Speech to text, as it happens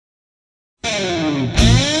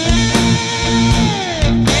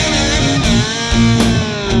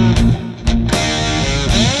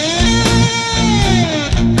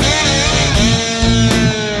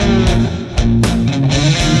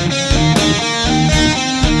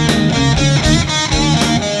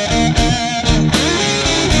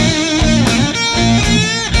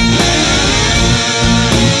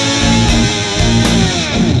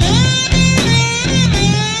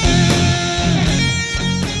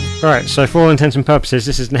Right, so for all intents and purposes,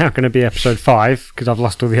 this is now going to be episode 5 because I've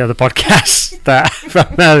lost all the other podcasts that from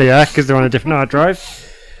earlier because they're on a different hard drive.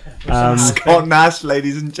 Scott Nash,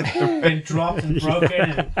 ladies and gentlemen. Been dropped and broken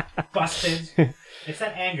and busted. It's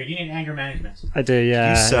that anger. You need anger management. I do,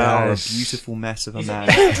 yeah. You are a yes. beautiful mess of a man.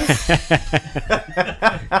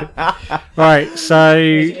 Right, so...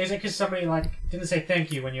 Is it because somebody didn't say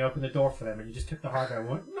thank you when you opened the door for them and you just took the hard drive and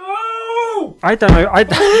went, no! I don't know.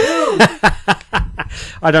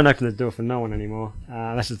 I don't open the door for no one anymore,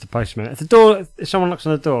 unless it's the postman. If someone knocks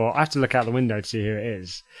on the door, I have to look out the window to see who it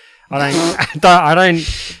is. I don't.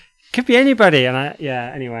 Could be anybody, and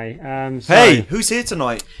anyway. Hey, who's here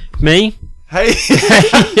tonight? Me. Hey.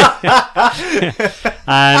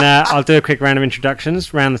 And I'll do a quick round of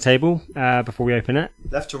introductions round the table before we open it.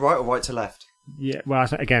 Left to right or right to left? Yeah. Well,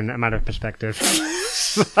 again, a matter of perspective.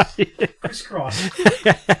 Crisscross.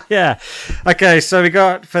 Yeah. Okay, so we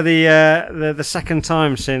got for the second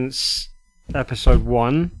time since episode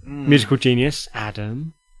 1, musical genius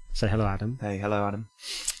Adam. Say hello, Adam. Hey, hello, Adam.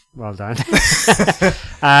 Well done.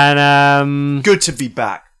 And good to be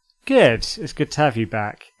back. Good. It's good to have you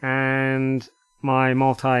back. And my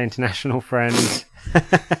multi-international friend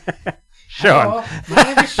Sean. Hello, my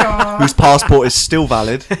name is Sean. Whose passport is still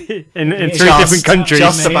valid. in 3 different countries.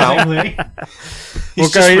 Just about.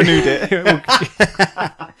 He's just renewed it. You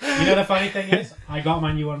know the funny thing is, I got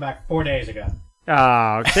my new one back 4 days ago.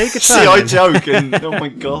 Oh, take a See, I joke and oh my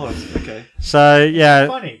god. Okay. So yeah.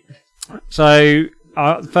 Funny. So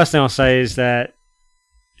the first thing I'll say is that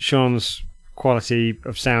Sean's quality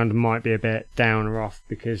of sound might be a bit down or off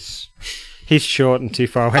because he's short and too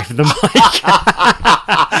far away from the mic.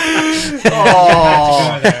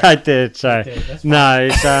 I did. So no,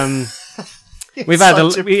 it's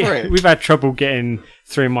we've had trouble getting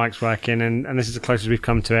 3 mics working, and this is the closest we've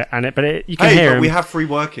come to it. But you can hear him. We have 3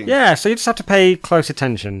 working. Yeah, so you just have to pay close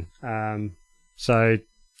attention. So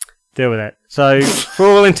deal with it. So for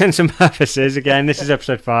all intents and purposes, again, this is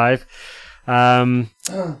episode 5.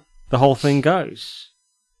 The whole thing goes.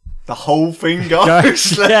 The whole thing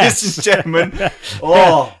goes, ladies and gentlemen.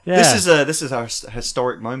 Oh, yeah. This is our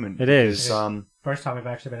historic moment. It is. First time we've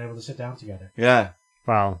actually been able to sit down together. Yeah.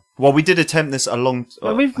 Well, we did attempt this how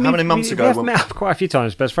many months ago? We've met up quite a few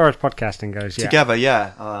times, but as far as podcasting goes, yeah. Together,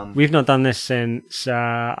 yeah. We've not done this since,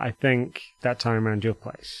 I think, that time around your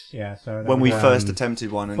place. Yeah, so... When we first attempted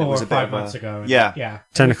one, and 4 it was or a bit 5 of months ago. Yeah.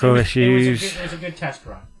 Technical issues. It was a good test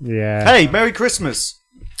run. Yeah. Hey, Merry Christmas!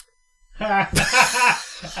 I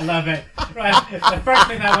love it. Right, the first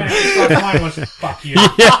thing that went into my mind was, fuck you.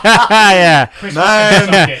 Yeah. Christmas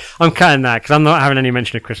Man. I'm cutting that, because I'm not having any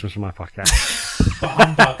mention of Christmas on my podcast.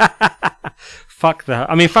 Fuck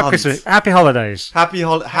Christmas. Happy holidays. Happy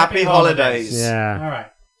holidays. Yeah.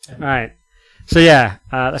 All right. So yeah,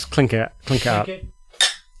 let's clink it up. it.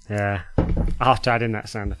 Yeah. I'll have to add in that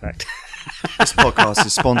sound effect. This podcast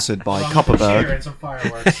is sponsored by Copperberg And some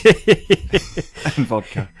fireworks. and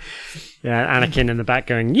vodka. Yeah, Anakin in the back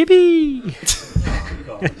going, yippee!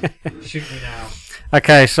 Oh, God. Shoot me now.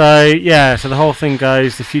 Okay, so the whole thing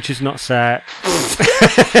goes, the future's not set.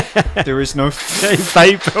 There is no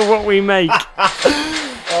Fate for what we make.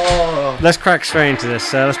 Let's crack straight into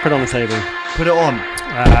this. Let's put it on the table. Put it on.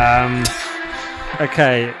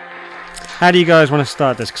 Okay. How do you guys want to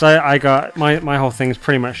start this? Because I got my whole thing is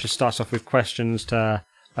pretty much just starts off with questions to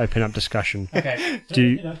open up discussion. Okay.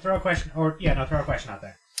 Throw a question out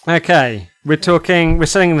there. Okay. We're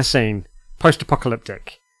setting the scene.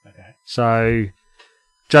 Post-apocalyptic. Okay. So,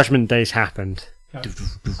 Judgment Day's happened. I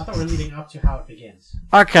thought we were leading up to how it begins.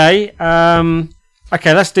 Okay.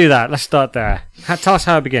 Okay, let's do that. Let's start there. Tell us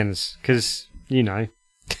how it begins, because you know.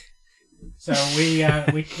 So we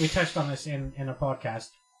touched on this in a podcast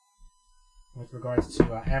with regards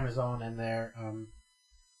to Amazon and their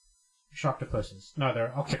Shoctopuses. No,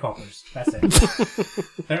 they're octocopters. That's it.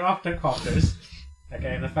 They're octocopters.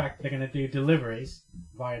 Okay, and the fact that they're going to do deliveries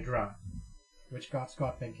via drone, which got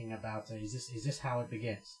Scott thinking about: is this how it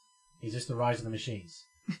begins? Is this the rise of the machines?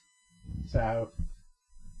 So.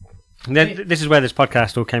 This is where this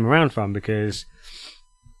podcast all came around from, because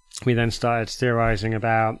we then started theorizing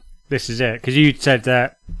about this is it. Because you said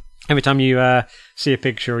that every time you see a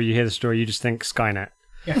picture or you hear the story, you just think Skynet.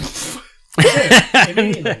 Yeah.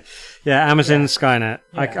 Immediately. Yeah, Amazon, Skynet.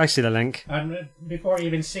 Yeah. I see the link. And before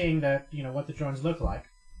even seeing what the drones look like,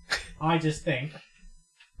 I just think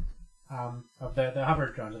of the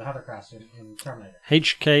hover drones, or the hovercrafts in Terminator.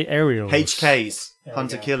 HK aerials. HKs. There we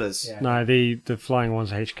Hunter go. killers. Yeah. No, the flying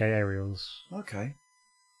ones are HK aerials. Okay.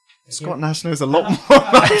 Scott Nash knows a lot more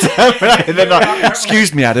about Terminator than I.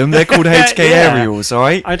 Excuse me, Adam. They're called HK Aerials, all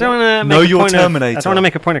right? I don't want to Know make your a point Terminator. I don't want to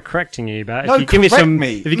make a point of correcting you, but No, if you give me correct some,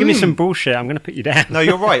 me. if you give me some bullshit, I'm going to put you down. No,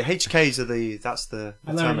 you're right. HKs are that's the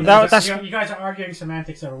I learned Terminator. you guys are arguing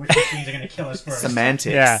semantics over which machines are going to kill us first.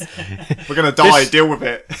 Semantics. Yeah, We're going to die. Deal with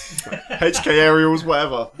it. HK Aerials,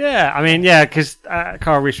 whatever. yeah. I mean, yeah, because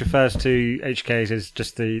Carl Reese refers to HKs as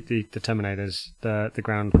just the Terminators, the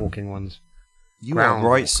ground walking ones. You are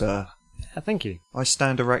right, sir. Thank you. I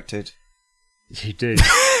stand erected. You do.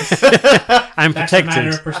 I'm That's a matter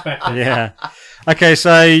protected. of perspective. Yeah. Okay,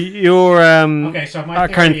 so your Okay, so my our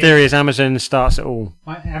current theory theory is Amazon starts it all.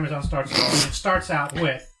 Amazon starts it all. And it starts out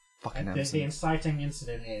with Fucking the Amazon. inciting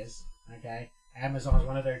incident is Amazon's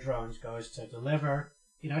one of their drones goes to deliver.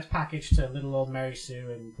 It's packaged to little old Mary Sue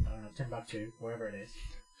in I don't know Timbuktu, wherever it is.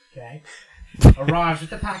 Okay, arrives with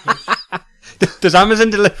the package. Does Amazon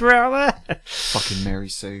deliver out there? Fucking Mary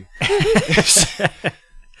Sue.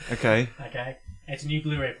 Okay. Okay, it's a new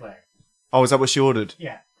Blu-ray player. Oh, is that what she ordered?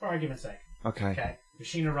 Yeah, for argument's sake. Okay. Okay,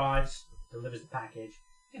 machine arrives, delivers the package.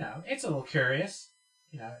 It's a little curious.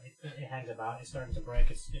 It hangs about. It's starting to break.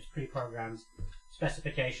 It's pre-programmed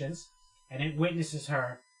specifications, and it witnesses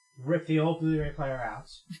her rip the old Blu-ray player out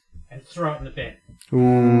and throw it in the bin.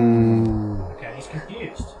 Ooh. Okay, he's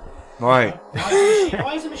confused. Right.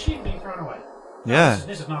 Why is the machine being thrown away? Yeah.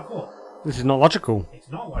 This is not cool. This is not logical. It's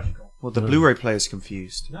not logical. Well, the Blu-ray player's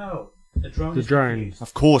confused. No, the drone. The is drone. confused.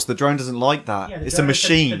 Of course, the drone doesn't like that. Yeah, the it's a drone-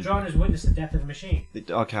 machine. The drone has witnessed the death of the machine.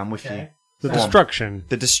 Okay, I'm with you. Okay. The Go on. destruction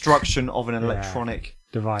The destruction of an electronic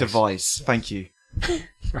device. Thank you.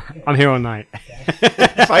 I'm here all night.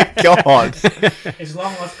 Thank God. His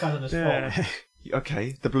long lost cousin has fallen.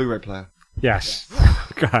 Okay, the Blu-ray player. Yes.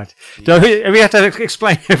 God. Do we have to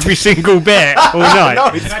explain every single bit all night? No,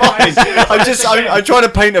 it's fine. I'm trying to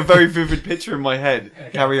paint a very vivid picture in my head. Okay.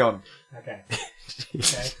 Carry on. Okay.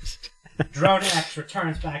 Drone X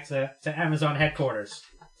returns back to Amazon headquarters.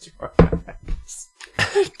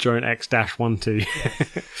 Joint X-12.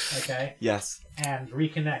 Okay. Yes. And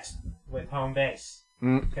reconnects with home base.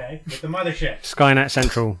 Mm. Okay. With the mothership. Skynet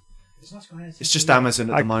Central. It's not Skynet. It's just Amazon at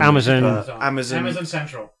the Like moment. Amazon. Amazon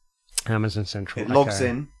Central. Amazon Central. It logs okay.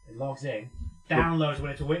 in. It logs in, downloads what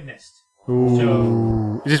it's witnessed.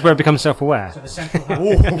 Ooh. Is this where it becomes self-aware? So the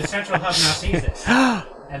central hub now sees this,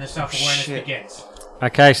 and the self-awareness Shit. begins.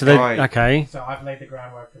 Okay, so they Right. okay. So I've laid the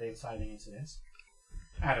groundwork for the inciting incidents.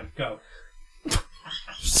 Adam, go.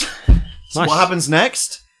 So Nice. what happens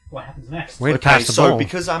next? What happens next? Way to Okay, pass the so ball.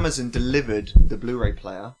 because Amazon delivered the Blu-ray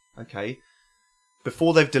player, okay,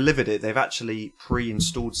 before they've delivered it, they've actually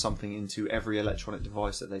pre-installed something into every electronic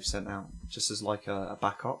device that they've sent out, just as like a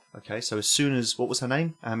backup. Okay, so as soon as, what was her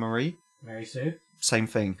name? Anne-Marie? Mary Sue. Same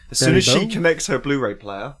thing. As There soon you as she go. connects her Blu-ray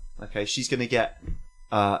player, okay, she's going to get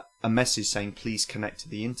a message saying, please connect to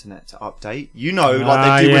the internet to update. You know,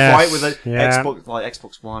 like they do yes. with the Yeah. Xbox, like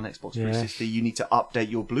Xbox One, Xbox Yeah. 360, you need to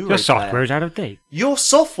update your Blu-ray Your player. software is out of date. Your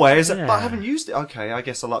software is, Yeah. but I haven't used it. Okay, I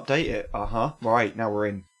guess I'll update it. Right, now we're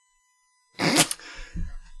in.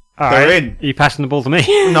 All They're right. in. Are you passing the ball to me?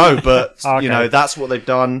 No, but Okay. that's what they've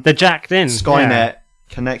done. They're jacked in. Skynet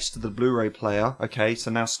connects to the Blu-ray player. Okay,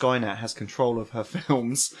 so now Skynet has control of her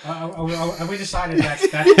films. Have we decided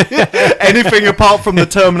that Anything apart from the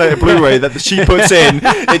Terminator Blu-ray that she puts in,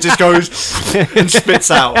 it just goes and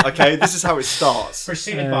spits out. Okay, this is how it starts.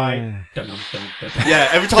 preceded by... Yeah,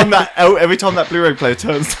 every time that Blu-ray player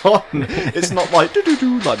turns on, it's not like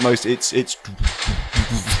do like most. It's.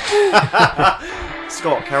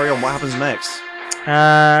 Scott, carry on. What happens next?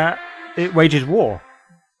 It wages war.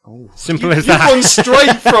 Oh, Simple as You've that. gone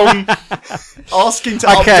straight from asking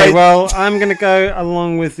to Okay, update. well, I'm going to go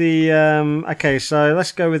along with the. Okay, so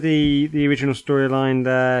let's go with the original storyline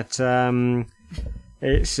that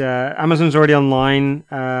it's Amazon's already online.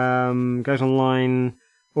 Goes online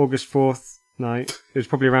August 4th. No, it was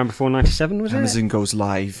probably around before 97, was Amazon goes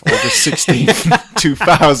live August 16th,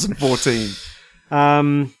 2014.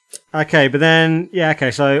 Okay, but then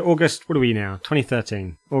okay. So August, what are we now?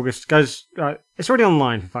 2013. August goes. It's already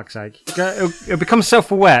online for fuck's sake. It'll become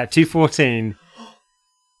self-aware. 214.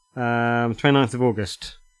 29th of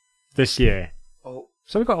August this year. Oh.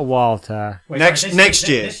 So we've got a while to. Wait, Next sorry,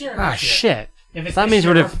 year. This year or Ah, next year? shit. If it's That this means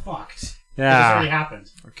year, we'd we're have- fucked. It's Yeah. already happened.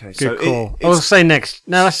 Okay, Good so call. it- I'll it's, say next.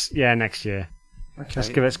 No, next year.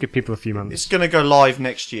 okay. Let's give people a few months. It's going to go live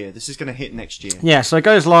next year. This is going to hit next year. Yeah, so it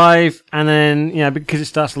goes live, and then because it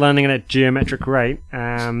starts learning at a geometric rate,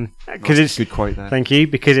 because it's Good quote there. thank you,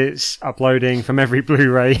 because it's uploading from every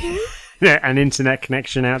Blu-ray an internet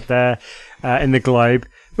connection out there in the globe,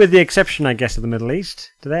 with the exception, I guess, of the Middle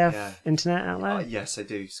East. Do they have Yeah. internet out there? Yes, I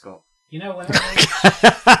do, Scott. You know, whenever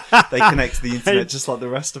They connect to the internet just like the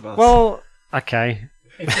rest of us. Well, okay.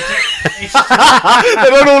 it's they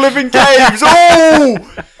don't all live in caves. Oh,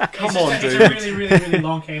 come on, it's a dude. really, really, really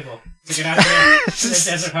long cable to get out there to the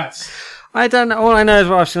desert huts. I don't know. All I know is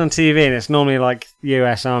what I've seen on TV, and it's normally like the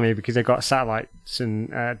US Army because they've got satellites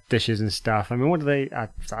and dishes and stuff. I mean, what do they...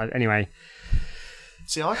 anyway.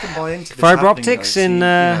 See, I can buy into this Fibre happening, optics though. See, in you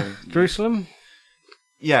know, Jerusalem?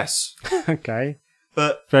 yes, Okay.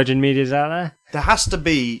 but Virgin Media's out there? there has to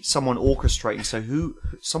be someone orchestrating. So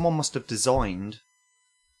someone must have designed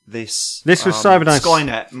this. This was Cyberdyne.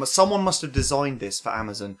 Skynet. Someone must have designed this for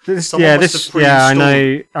Amazon. This, Someone yeah, must this. have Yeah, I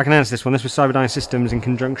pre-installed- know. I can answer this one. This was Cyberdyne Systems in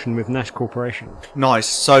conjunction with Nash Corporation. Nice.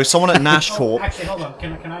 So someone at Nash Oh, Corp. actually, hold on.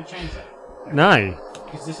 Can I change that? No,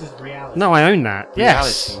 Because this is reality. no, I own that.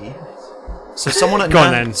 Yes. Reality. So someone at Go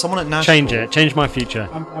on then. Someone at Nash Change Corp. it. Change my future.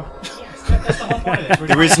 That's the whole point of this. We're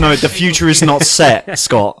There is trying no. to The make future people is think- not set,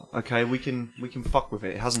 Scott. Okay, we can fuck with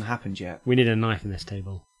it. It hasn't happened yet. We need a knife in this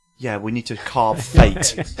table. Yeah, we need to carve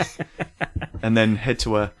fate, and then head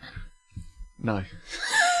to a. No.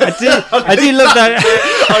 I do love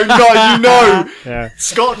that. I'm not. You know. Yeah.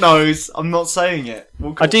 Scott knows. I'm not saying it.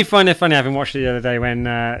 I do find it funny, having watched it the other day, when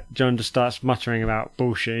John just starts muttering about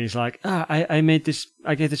bullshit. He's like, I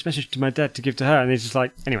gave this message to my dad to give to her, and he's just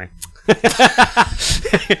like, anyway.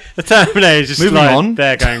 The Terminator is just Moving like, on.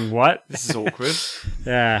 they're going, what? This is awkward.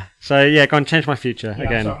 Yeah. So, yeah, go on, change my future Yeah,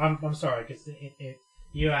 again. I'm sorry, because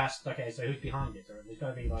you asked, okay, so who's behind it? Or there's got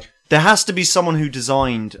to be like. There has to be someone who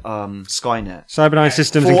designed Skynet. Cyberdyne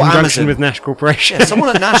Systems in For conjunction Amazon. with Nash Corporation. Yeah, someone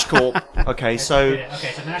at Nash Corp. Okay, so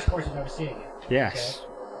Okay, so Nash Corp is overseeing it. Yes.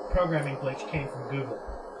 Okay. Programming glitch came from Google.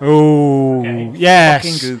 Oh, Okay. yes.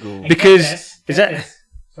 fucking Google. And Because- get this, is get that- this.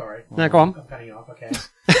 Sorry. No, go on. I'm cutting you off, okay.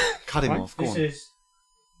 Cut him What? off. Go This on. is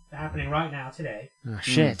happening right now today. Oh,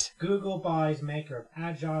 shit. Google buys maker of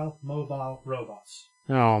agile mobile robots.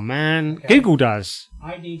 Oh, man. Okay. Google does.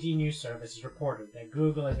 IDG News Service has reported that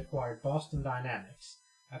Google has acquired Boston Dynamics,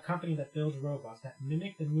 a company that builds robots that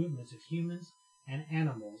mimic the movements of humans and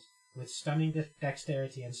animals with stunning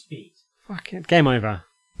dexterity and speed. Fuck it. Game over.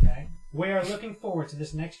 Okay? We are looking forward to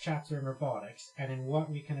this next chapter in robotics and in what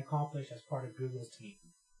we can accomplish as part of Google's team.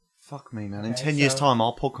 Fuck me, man. In Okay, 10 years' so- time,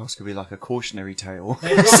 our podcast could be like a cautionary tale.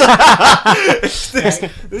 They this they,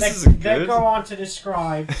 isn't they good. go on to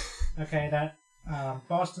describe, okay, that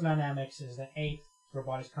Boston Dynamics is the 8th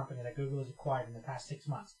robotics company that Google has acquired in the past 6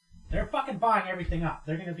 months. They're fucking buying everything up.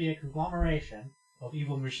 They're going to be a conglomeration of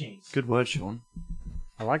evil machines. Good word, Sean.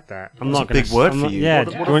 I like that. I'm That's not a big word I'm for not- you. Yeah. What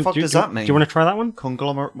do the you want- fuck do you- does that mean? Do you want to try that one?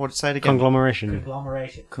 Conglomerate. What? Say it again. Conglomeration.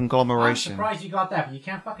 Conglomeration. I'm Conglomeration. surprised you got that, but you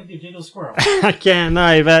can't fucking do Digital Squirrel. I can't,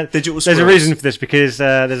 no, but Digital there's a squirrels. reason for this, because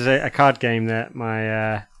there's a card game that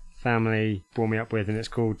my family brought me up with, and it's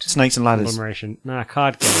called Snakes and ladders. Conglomeration. No, a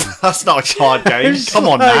card game. That's not a card game. It's Come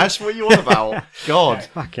on, like- Nash. What are you on about? God. Okay.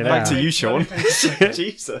 Fucking Back hell. to you, Sean. Let me finish quickly.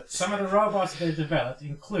 Jesus. Some of the robots they've developed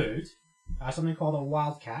include something called a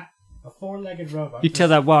Wildcat, a four-legged robot. You tell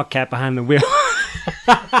that wildcat behind the wheel.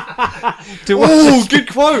 to watch Oh, this-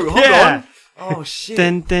 good quote. Hold Yeah. on. Oh, shit.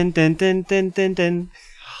 Dun, dun, dun, dun, dun, dun, dun.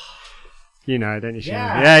 You know, don't you, Sean?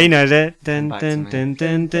 Yeah. Yeah, he knows it. Dun, Back to dun, me. dun,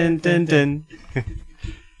 dun, dun, dun, dun.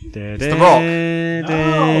 It's The Rock. No.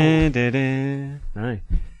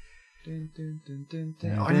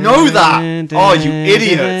 I know that. Oh, you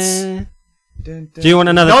idiots. Do you want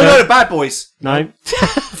another? No, the bad boys. No. Do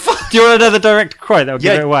you want another direct quote that will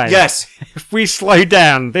give it away? Yes. If we slow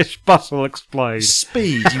down, this bus will explode.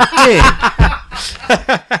 Speed, you dick.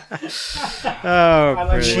 Oh, I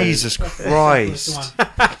like brilliant. Jesus That's the Christ. simplest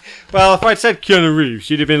one. Well, if I'd said Keanu Reeves,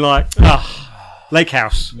 you'd have been like, Lake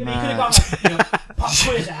House. Yeah, but you could have gone like, pop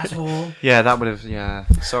quiz, asshole. Yeah, that would have. Yeah.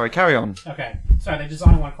 Sorry, carry on. Okay, so they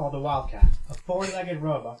designed one called the Wildcat, a four-legged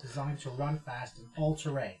robot designed to run fast in all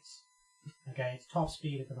terrains. Okay, its top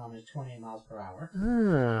speed at the moment is 28 miles per hour.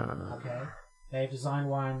 Ah. Okay, they've designed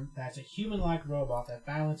one that's a human-like robot that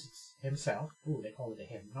balances himself. Ooh, they call it a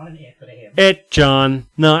him, not an it, but a him. It, John,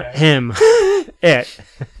 not Okay. him. It.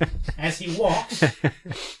 As he walks,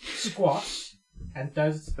 squats, and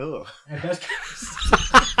does Ugh. You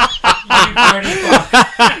dirty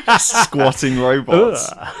fuck. Squatting robots.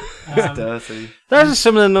 Ugh. Dirty. That has a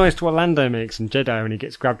similar noise to what Lando makes in Jedi when he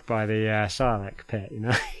gets grabbed by the Sarlacc pit, you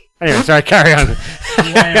know? Anyway, sorry, carry on.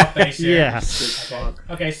 Way off base here. Yeah.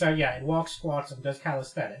 Okay, so yeah, it walks, squats, and does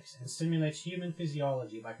calisthenics, and simulates human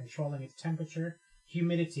physiology by controlling its temperature,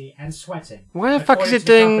 humidity, and sweating. Why the fuck is According it to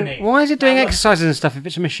the doing? company. Why is it doing Now, look- exercises and stuff if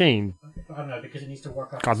it's a machine? I don't know, because it needs to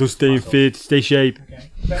work up. God, its they'll stay muscles. fit, stay shape.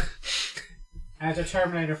 Okay, but as a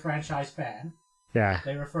Terminator franchise fan, Yeah.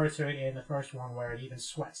 They refer to it in the first one where it even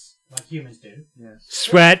sweats, like humans do. Yes.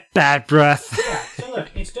 Sweat, bad breath. Yeah, so look,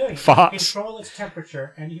 it's doing it. Farts. To control its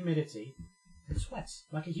temperature and humidity. It sweats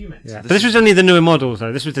like a human. Yeah. So But this was only the newer models,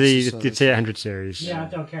 though. This was the T800 series. Yeah, I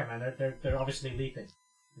don't care, man. They're obviously leaping.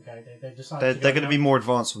 Okay, they decided They're going to be more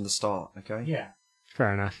advanced from the start. Okay. Yeah.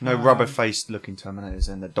 Fair enough. No rubber-faced looking Terminators,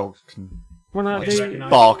 and the dogs can Well, no, Like, the- recognize-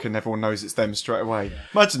 bark, and everyone knows it's them straight away.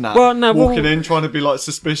 Imagine that. Well, no, walking well- in trying to be like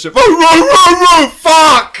suspicious. Whoa,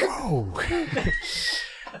 fuck!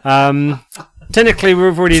 Technically,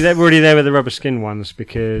 we're already there with the rubber skin ones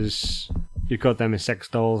because you've got them as sex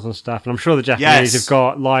dolls and stuff, and I'm sure the Japanese Yes. have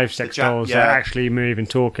got live sex Ja- dolls yeah. that actually move and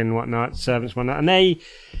talk and whatnot, servants and whatnot, and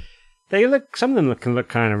they look. Some of them can look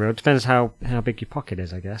kind of real. Depends how big your pocket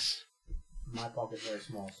is, I guess. My pocket's very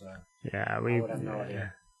small, so. Yeah, I would have no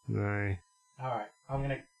idea. No. Alright, I'm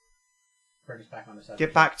gonna bring us back on the subject.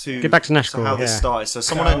 Get back to Nash how this yeah. started. So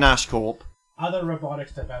someone So- at Nash Corp. Other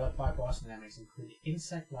robotics developed by Boston Dynamics include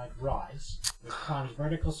insect-like Rise, which climbs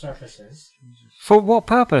vertical surfaces. For what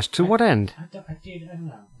purpose? To what end? I don't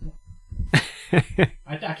know.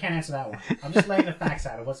 I can't answer that one. I'm just laying the facts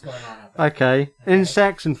out of what's going on out there. Okay.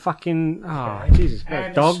 Insects and fucking... Oh, Okay. Jesus.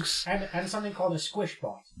 And Dogs? and something called a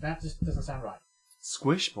squishbot. That just doesn't sound right.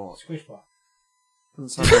 Squishbot. Squishbot. Doesn't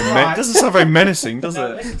sound very, doesn't sound very menacing, does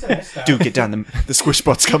No, it? listen to this, though. Do get down. The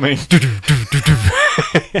Squishbot's coming.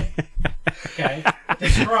 Okay.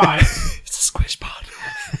 Described, It's a Squishbot.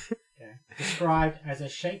 described as a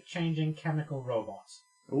shape-changing chemical robot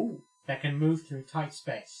Ooh. that can move through tight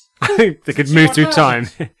space. They could See move what through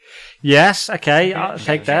happens. time. Yes, okay, Okay, I'll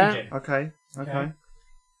take that. shape-changing. Okay.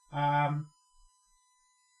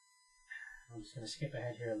 I'm just going to skip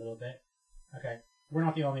ahead here a little bit. Okay, we're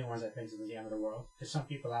not the only ones that think this is the end of the world, because some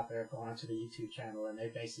people out there have gone onto the YouTube channel and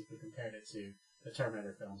they basically compared it to the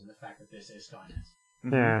Terminator films and the fact that this is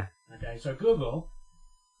Skynet. Yeah. Okay, so Google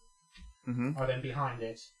Mm-hmm. are then behind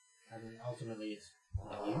it, and then ultimately it's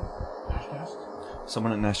you, Nashcast.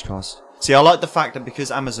 Someone at Nashcast. See, I like the fact that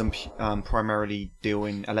because Amazon primarily deal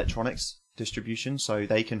in electronics distribution, so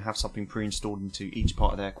they can have something pre-installed into each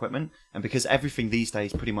part of their equipment, and because everything these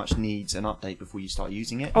days pretty much needs an update before you start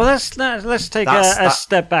using it. Well, let's take a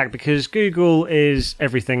step back because Google is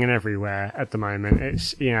everything and everywhere at the moment.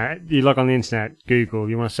 It's you log on the internet, Google.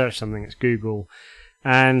 You want to search something, it's Google,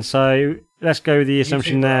 and so let's go with the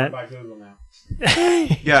assumption YouTube are that owned by Google now.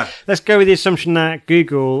 Yeah. let's go with the assumption that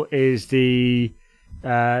Google is the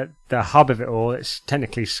hub of it all. It's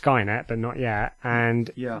technically Skynet, but not yet, and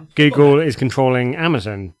Yeah. Google is controlling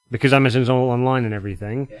Amazon because Amazon's all online and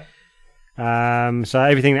everything. Yeah. So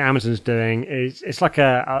everything that Amazon's doing it's like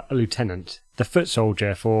a lieutenant, the foot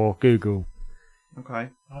soldier for Google. Okay.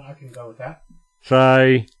 I can go with that.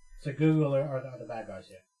 So So Google are the bad guys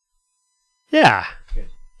here. yeah, Good.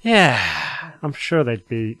 yeah, I'm sure they'd.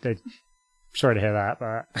 Sorry to hear that,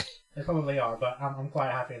 but They probably are, but I'm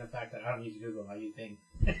quite happy in the fact that I don't use Google, I use Bing.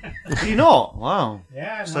 Do you not? Wow.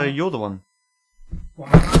 Yeah, So no. you're the one. Well,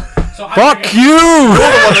 so fuck figured- you! You're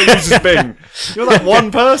the one that uses Bing. You're that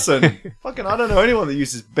one person. Fucking, I don't know anyone that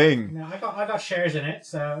uses Bing. No, I got shares in it,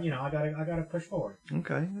 so I gotta push forward.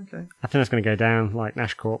 Okay. I think that's going to go down like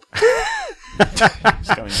Nash Corp.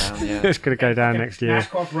 It's going down. Yeah. It's going to go down next year. Nash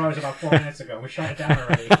Corp rose about 4 minutes ago. We shut it down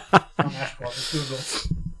already. Not Nash Corp, it's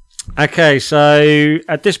Google. Okay, so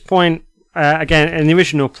at this point, again, in the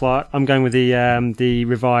original plot, I'm going with the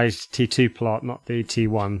revised T2 plot, not the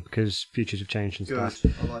T1, because futures have changed and Good.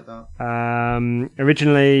 stuff. I like that.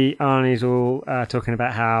 Originally, Arnie's all talking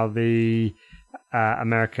about how the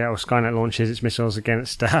America or Skynet launches its missiles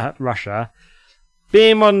against Russia.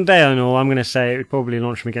 Being modern day and all, I'm going to say it would probably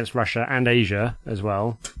launch them against Russia and Asia as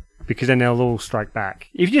well, because then they'll all strike back.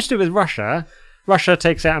 If you just do it with Russia, Russia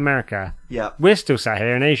takes out America. Yeah. We're still sat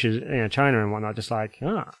here in Asia, China and whatnot, just like,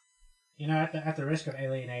 At the risk of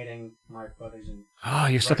alienating my brothers and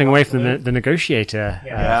you're stepping away from the negotiator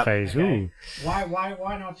Yeah. phase. Okay. Ooh.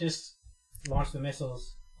 Why not just launch the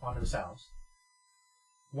missiles on themselves?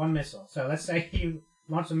 One missile. So let's say you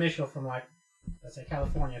launch a missile from let's say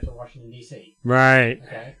California to Washington D.C. Right.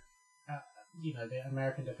 Okay. The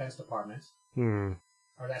American Defense Department Hmm.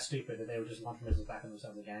 are that stupid that they would just launch missiles back on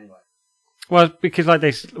themselves again anyway. Well, because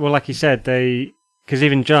like you said, because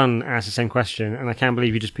even John asked the same question, and I can't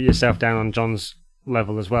believe you just put yourself down on John's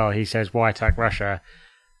level as well. He says, "Why attack Russia?"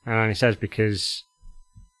 And only says because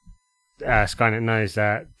Skynet knows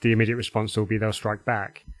that the immediate response will be they'll strike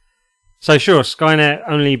back. So sure, Skynet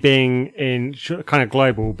only being kind of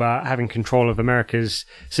global, but having control of America's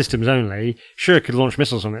systems only, sure it could launch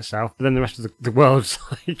missiles on itself, but then the rest of the world's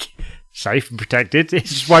safe and protected. It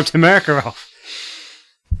just wiped America off.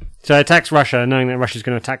 So it attacks Russia, knowing that Russia's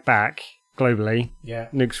going to attack back, globally, Yeah.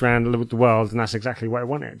 nukes around the world, and that's exactly what it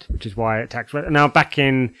wanted, which is why it attacked. Now, back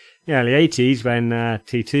in the early 80s, when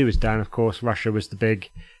T2 was done, of course, Russia was the big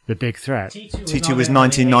threat. T2 was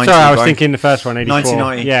 1990. Sorry, I was right? thinking the first one, 84.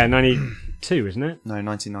 1990. Yeah, 92, isn't it? No,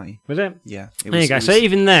 1990. Was it? Yeah. There you go. So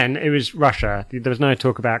even then, it was Russia. There was no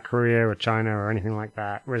talk about Korea or China or anything like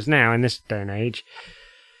that. Whereas now, in this day and age,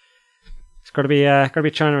 it's got to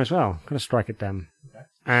be China as well. Got to strike at them. Okay.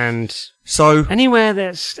 And So, anywhere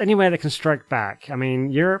that can strike back. I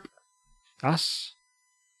mean, Europe, us,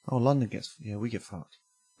 London we get fucked.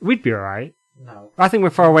 we'd be alright. No. I think we're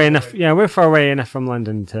far away enough. Yeah, we're far away enough from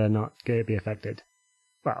London to not be affected.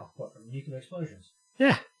 Well, What, from nuclear explosions?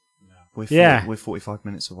 yeah, No. We're 45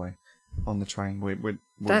 minutes away on the train.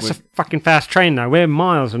 that's a fucking fast train though. We're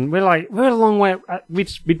miles, and we're a long way.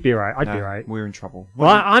 We'd be alright. I'd be alright. We're in trouble. Well,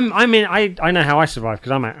 I know how I survived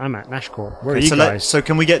because I'm at Nashcorp. Where are you guys? So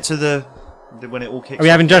can we get to the when it all kicks Are we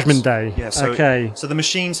having off? Judgment Day? Yeah. So, okay. So the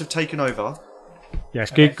machines have taken over.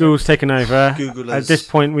 Yes, Okay, Google's taken over. Google At has- this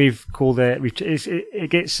point, we've called it. It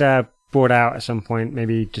gets brought out at some point,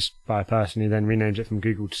 maybe just by a person who then renames it from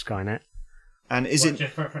Google to Skynet. And is What, it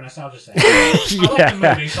just for nostalgia's sake? I like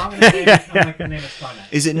the movie, so I'm going to name it Skynet.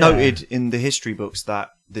 is it Yeah. noted in the history books that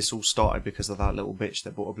this all started because of that little bitch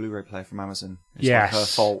that bought a Blu-ray player from Amazon? It's Yes. like her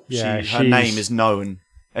fault. Yeah, her she's- name is known.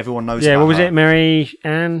 Everyone knows. Yeah, about what was her. it? Mary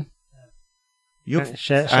Ann? You're-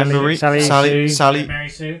 Sally, Sally, Sue? Sally, Mary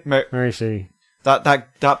Sue. Mary Sue. that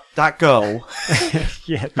girl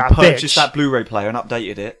Yeah, who that purchased bitch. that Blu-ray player and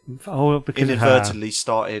updated it Oh, because of her. inadvertently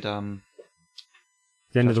started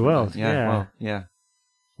The end of the world. Yeah, well, yeah.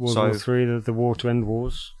 World so- War Three, the war to end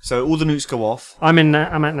wars. So all the nukes go off. I'm at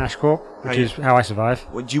Nashcorp, which Hey. is how I survive.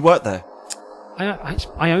 Well, do you work there?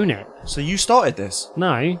 I own it. So you started this.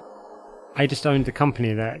 No, I just owned the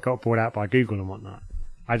company that got bought out by Google and whatnot.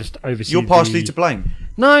 I just oversee. You're partially to blame.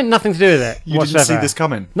 No, nothing to do with it. You whatsoever. didn't see this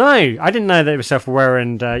coming. No, I didn't know that it was self-aware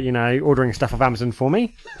and ordering stuff off Amazon for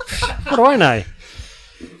me. What do I know?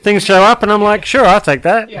 Things show up and I'm like, sure, I'll take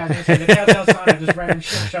that. Yeah, I was going to say, the telltale sign of just random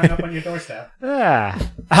shit showing up on your doorstep. Yeah.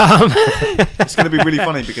 It's going to be really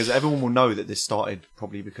funny because everyone will know that this started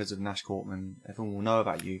probably because of Nash Corp, and everyone will know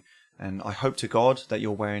about you. And I hope to God that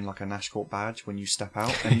you're wearing like a Nash Corp badge when you step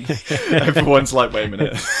out, and everyone's like, "Wait a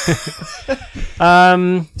minute,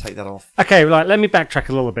 take that off." Okay, right, let me backtrack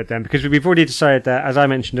a little bit then, because we've already decided that, as I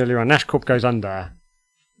mentioned earlier on, Nashcorp goes under.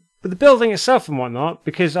 But the building itself and whatnot,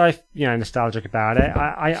 because I'm nostalgic about it,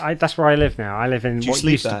 I that's where I live now. I live in Do you what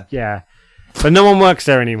sleep used there? to, yeah. But no one works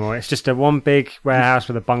there anymore. It's just a one big warehouse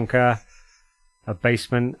with a bunker, a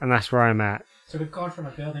basement, and that's where I'm at. So we've gone from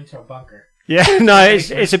a building to a bunker. Yeah, no,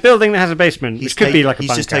 it's a building that has a basement, which could be like a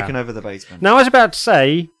bunker. He's just taken over the basement. Now, I was about to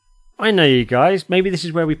say, I know you guys. Maybe this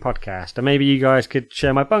is where we podcast, and maybe you guys could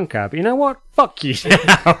share my bunker. But you know what? Fuck you.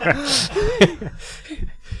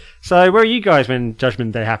 So, where are you guys when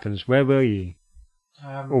Judgment Day happens? Where were you,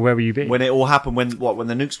 or where will you be? When it all happened, when the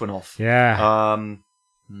nukes went off. Yeah,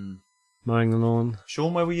 Hmm. mowing the lawn.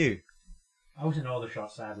 Sean, where were you? I was in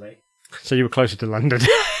Aldershot, sadly. So you were closer to London.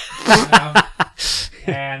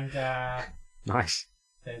 And Nice.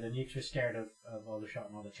 the nukes were scared of Aldershot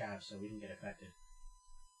and all the chavs, so we didn't get affected.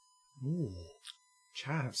 Ooh.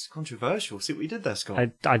 Chavs, controversial. See what you did there, Scott.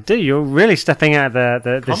 I do. You're really stepping out of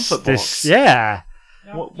the Comfort box. Yeah.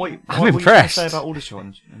 No, What were you impressed. going to say about Aldershot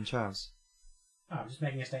and Chavs? no, I'm just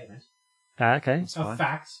making a statement Okay. fine. of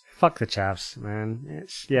facts, Fuck the chavs, man.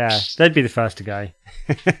 They'd be the first to go.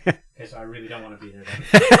 because I really don't want to be there.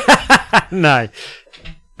 Then. No.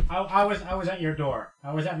 I was at your door.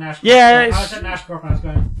 I was at Nashcorp. Yeah, I was at Nashcorp and I was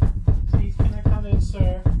going, please, can I come in,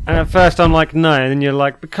 sir? And at first I'm like, no. And then you're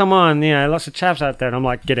like, but come on, lots of chavs out there. And I'm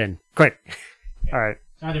like, get in, quick. All right.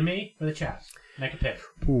 It's either me or the chavs. Make a pick.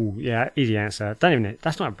 Ooh, yeah, easy answer. Don't even.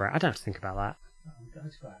 That's not a brand. I don't have to think about that. I'm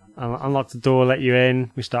just glad. I'll unlock the door, let you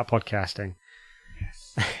in. We start podcasting.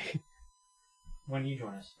 Yes. When you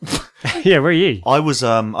join us. Yeah, where are you? I was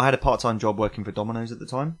I had a part-time job working for Domino's at the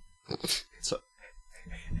time. So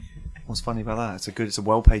what's funny about that? It's a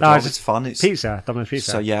well-paid No, job. it's It's fun. It's Pizza, Domino's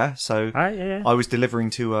Pizza. So yeah, so All right, yeah. I was delivering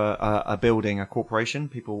to a building, a corporation,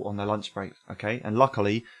 people on their lunch break. Okay, and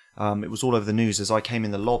luckily it was all over the news. As I came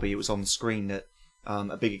in the lobby, it was on the screen that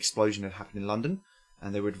a big explosion had happened in London,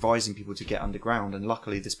 and they were advising people to get underground. And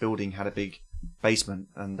luckily, this building had a big basement,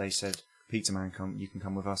 and they said, "Pizza man, you can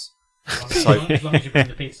come with us." As long as you bring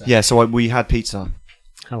the pizza. Yeah, so we had pizza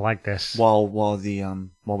I like this. while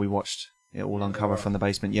we watched it all uncover from the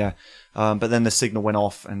basement. Yeah, but then the signal went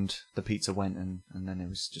off and the pizza went, and then it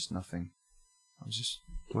was just nothing. I was just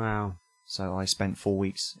Wow. so I spent 4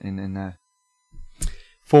 weeks in there.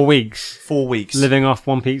 4 weeks 4 weeks. living off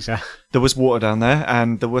one pizza. There was water down there,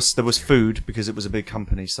 and there was food because it was a big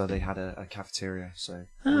company, so they had a cafeteria. So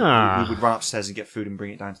we would run upstairs and get food and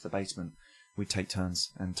bring it down to the basement. We'd take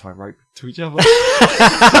turns and tie rope to each other.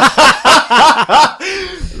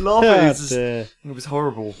 It was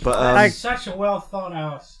horrible, but That's such a well thought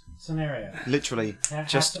out scenario. literally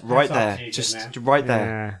Hats just off right to there, you, just man. right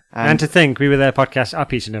there. Yeah. And to think we were there podcast, our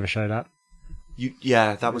pizza never showed up.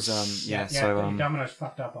 That was So Domino's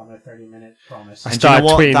fucked up on their 30-minute promise. I and do you know started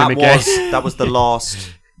what? tweeting them again. That was the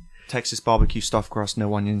last Texas barbecue stuffed crust,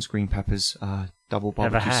 no onions, green peppers, double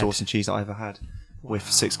barbecue had. sauce and cheese that I ever had, with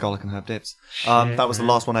 6 garlic and herb dips. That was the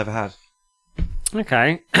last one I ever had.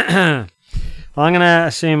 Okay. Well, I'm going to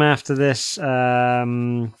assume after this,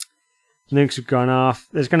 nukes have gone off.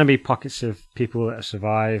 There's going to be pockets of people that have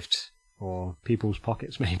survived, or people's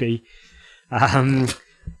pockets maybe.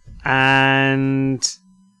 And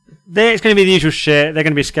it's going to be the usual shit. They're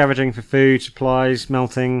going to be scavenging for food, supplies,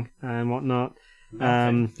 melting, and whatnot.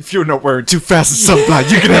 If you're not wearing too fast and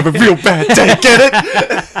sunblind, you can have a real bad day. Get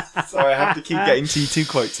it? Sorry, I have to keep getting T2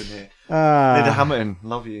 quotes in here. Linda Hamilton,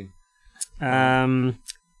 love you.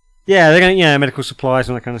 Yeah, they're going to medical supplies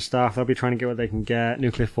and all that kind of stuff. They'll be trying to get what they can get,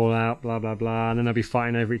 nuclear fallout, blah blah blah, and then they'll be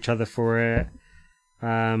fighting over each other for it.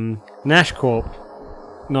 Nash Corp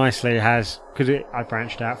nicely has, because I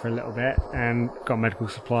branched out for a little bit and got medical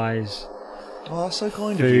supplies. Oh, that's so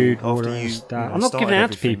kind Food, of you. water After and you, stuff. I'm not giving started it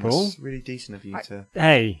out to everything. people. That's really decent of you to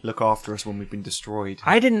Hey, look after us when we've been destroyed.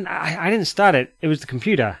 I didn't start it. It was the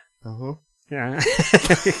computer. Uh-huh. Yeah.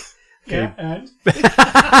 Yeah, and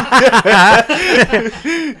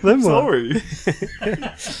Then what? Sorry.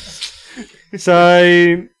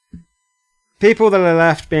 So, people that are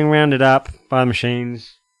left being rounded up by the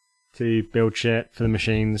machines to build shit for the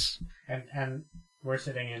machines. and we're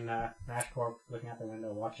sitting in Nash Corp looking out the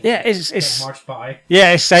window watching. Yeah, it it's get marched by.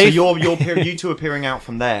 yeah, it's So safe. you two are peering out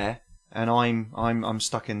from there, and I'm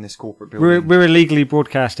stuck in this corporate building. We're illegally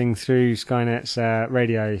broadcasting through Skynet's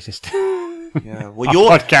radio system. Yeah, well,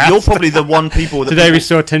 Our podcast. you're probably the one people that Today we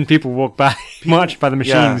saw 10 people walk by, marched by the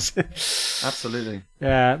Yeah. machines. absolutely.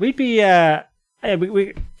 We'd be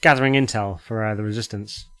we're gathering intel for the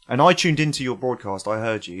resistance. And I tuned into your broadcast. I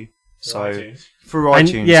heard you. So iTunes. through And,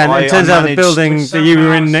 iTunes, yeah, and I it turns out the managed- building Which that you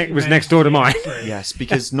were in somehow was next door to mine. managed to get Yes,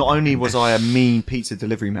 because not only was I a mean pizza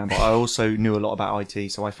delivery man, but I also knew a lot about IT.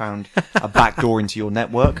 So I found a back door into your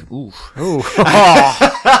network. Ooh.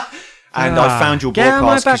 And I found your Get out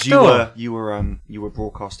my broadcast back because you door. were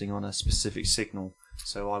broadcasting on a specific signal.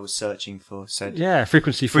 So I was searching for said Yeah,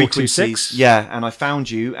 frequency frequencies. 426. Yeah, and I found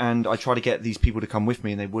you, and I tried to get these people to come with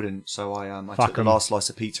me, and they wouldn't. So I Fuck took the 'em. last slice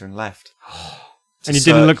of pizza and left. And you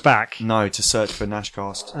didn't look back. No, to search for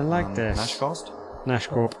Nashcast. I like this. Nashcast. Nash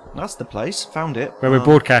Corp, That's the place. Found it. where we're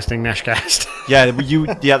broadcasting Nashcast. Yeah,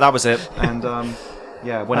 Yeah, that was it. And went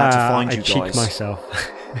out to find I you cheek guys. myself.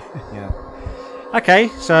 Yeah, Okay,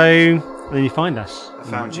 so then you find us. I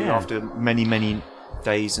found you Yeah. after many, many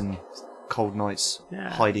days and cold nights, Yeah.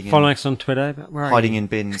 hiding Follow us on Twitter. But where are hiding you? in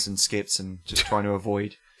bins and skips, and just trying to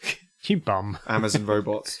avoid You bum. Amazon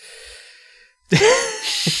robots.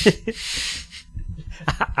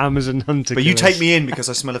 Amazon Hunter. But you killers. take me in because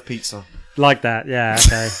I smell of pizza. like that. Yeah.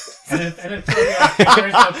 Okay. And it threw me off because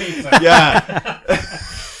there's no pizza. Yeah,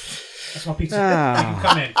 That's my pizza. Ah. You can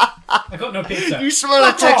come in. I got no pizza. you smell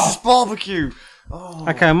of Texas barbecue. Oh.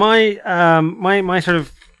 Okay. My sort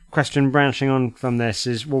of question branching on from this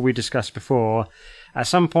is what we discussed before. At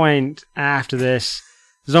some point after this,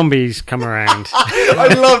 zombies come around.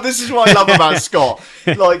 This is what I love about Scott.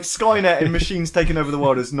 Like, Skynet and machines taking over the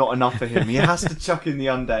world is not enough for him. He has to chuck in the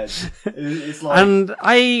undead. It's like... And the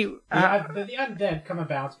undead come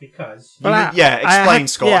about because explain,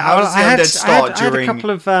 Scott. How does the undead start I had a during... couple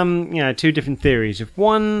of two different theories. If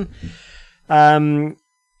one, either,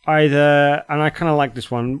 and I kind of like this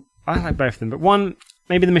one. I like both of them, but one,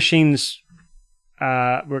 maybe the machines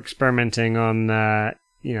were experimenting on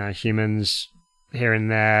humans here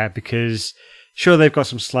and there, because sure, they've got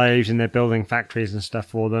some slaves and they're building factories and stuff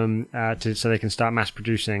for them so they can start mass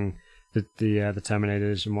producing the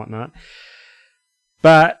Terminators and whatnot.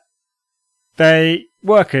 But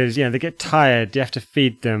workers, they get tired. You have to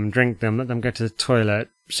feed them, drink them, let them go to the toilet,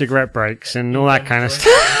 cigarette breaks, and all that kind of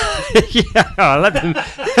stuff.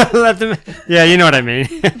 Let them. Yeah, you know what I mean.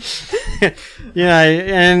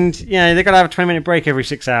 And they gotta have a 20-minute break every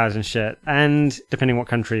 6 hours and shit, and depending what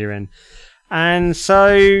country you're in. And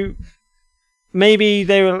so maybe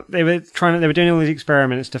they were doing all these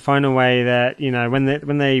experiments to find a way that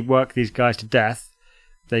when they work these guys to death,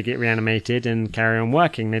 they get reanimated and carry on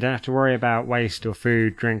working. They don't have to worry about waste or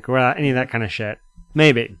food, drink, or any of that kind of shit.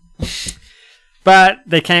 Maybe. But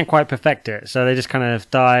they can't quite perfect it, so they just kind of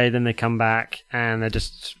die, then they come back, and they're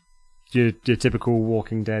just your typical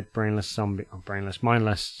Walking Dead mindless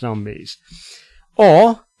zombies.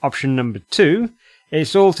 Or, option number 2,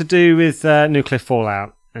 it's all to do with nuclear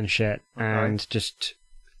fallout and shit, and just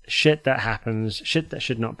shit that happens, shit that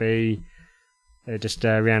should not be. It just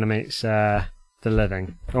reanimates the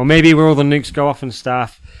living. Or maybe where all the nukes go off and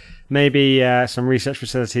stuff. Maybe some research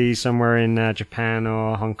facilities somewhere in Japan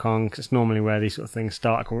or Hong Kong, 'cause it's normally where these sort of things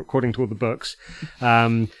start, according to all the books.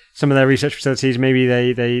 Some of their research facilities, maybe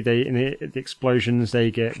they in the explosions, they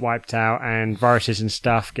get wiped out, and viruses and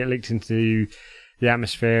stuff get leaked into the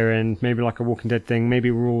atmosphere, and maybe like a Walking Dead thing, maybe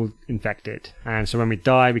we're all infected. And so when we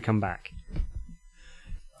die, we come back.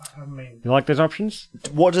 I mean, You like those options?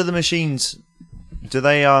 What do the machines? Do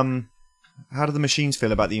they How do the machines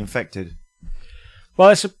feel about the infected?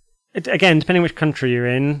 Well, again, depending which country you're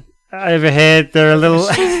in. Over here, they're a little.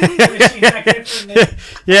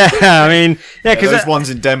 Yeah, I mean, yeah, because those ones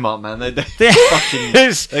in Denmark, man, they're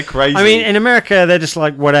crazy. I mean, in America, they're just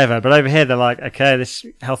like whatever, but over here, they're like, okay, this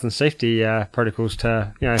health and safety protocols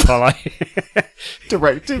to follow.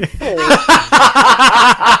 Directive 4.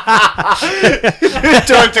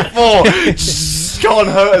 Directive 4. Can't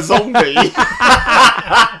hurt a zombie.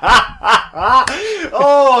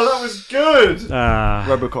 Oh, that was good.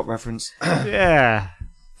 Robocop reference. Yeah.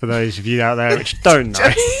 For those of you out there which don't know.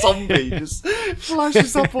 Just zombie just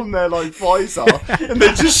flashes up on their like visor and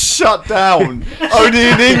they're just shut down. Only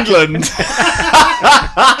in England.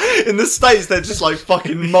 In the States they're just like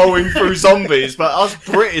fucking mowing through zombies, but us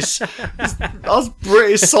British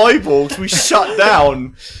cyborgs, we shut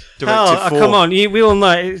down. Oh, come on. We all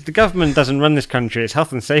know the government doesn't run this country. It's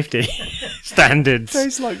health and safety standards.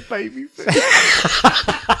 Tastes like baby food.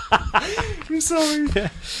 I'm sorry.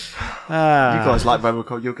 You guys like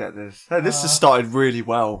Robocop, you'll get this. Hey, this has started really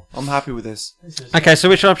well. I'm happy with this. Okay, so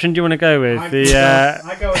which option do you want to go with? I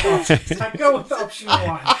go with option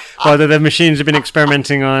 1. Well, the machines have been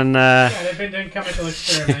experimenting on... Yeah, they've been doing chemical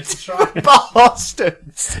experiments.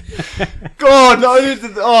 Bastards! God, no,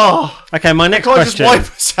 oh. Okay, my next They can't question... just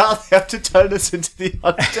wipe us out, they have to turn us into the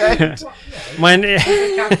undead.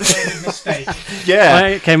 Calculated mistake.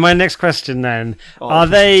 Yeah. My next question then. Are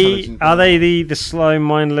they the slow,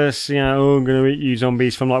 mindless, I'm going to eat you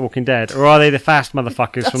zombies from like Walking Dead? Or are they the fast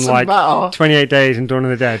motherfuckers from like matter. 28 Days and Dawn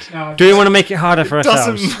of the Dead? No, Do we want to make it harder for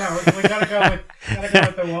ourselves? No, we gotta go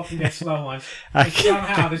with the Walking Dead slow ones.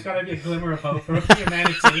 Somehow there's gotta be a glimmer of hope for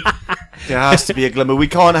humanity. There has to be a glimmer. We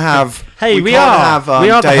can't have... We are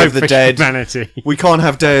the Day hope of the for Dead. humanity. We can't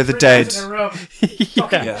have Day of the 3 Dead. guys in a room.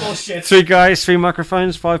 Yeah. Bullshit. 3 guys, 3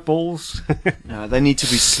 microphones, 5 balls. No, they need to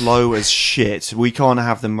be slow as shit. We can't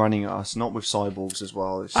have them running at us. Not with cyborgs as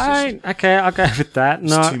well. It's just... Okay, I'll go with that.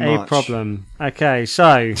 Not too a much. problem. Okay,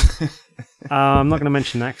 so... I'm not going to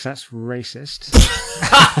mention that because that's racist.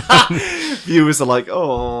 Viewers are like,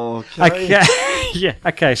 oh, okay. Yeah.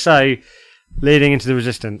 Okay. So, leading into the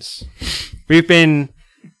Resistance, we've been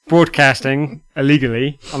broadcasting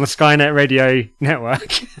illegally on the Skynet radio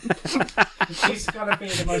network. She's gotta be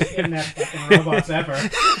the most inept fucking robots ever.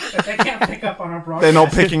 But they can't pick up on our broadcast. They're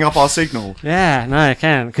not picking up our signal. Yeah, no, I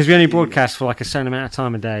can because we only broadcast for like a certain amount of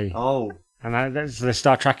time a day. Oh. And they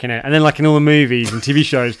start tracking it. And then, like in all the movies and TV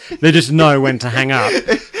shows, they just know when to hang up.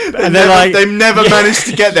 And they've never managed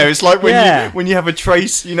to get there. It's like when you have a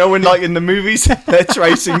trace, when like in the movies, they're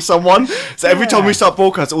tracing someone. So every time we start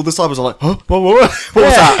broadcasting, all the cybers are like, huh? What was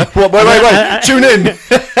that? Wait, tune in.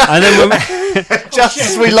 And then just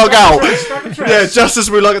as we log out. Yeah, just as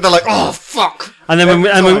we log out, they're like, oh, fuck. And then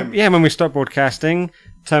when we stop broadcasting,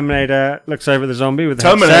 Terminator looks over at the zombie with the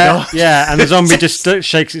Terminator? headset. Yeah, and the zombie just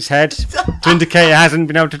shakes its head to indicate it hasn't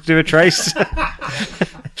been able to do a trace.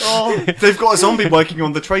 Oh, they've got a zombie working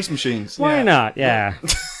on the trace machines. Why not? Yeah.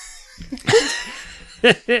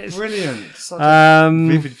 Brilliant. Such a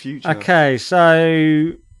vivid future. Okay,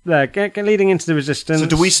 so leading into the Resistance. So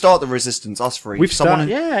do we start the Resistance, us three? We've started,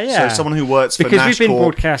 So someone who works for because Nash we've been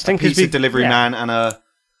Corp, broadcasting, a pizza delivery man, and a...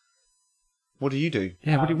 What do you do?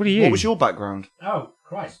 Yeah, what do you? What was your background? Oh,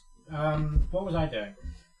 Christ. What was I doing?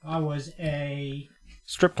 I was a...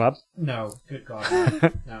 Strip club? No, good God.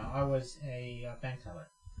 No, I was a bank teller.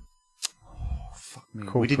 Oh, fuck me.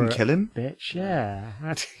 Corporate we didn't kill him? Bitch, yeah.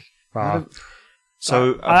 Well,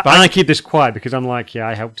 so I keep this quiet because I'm like,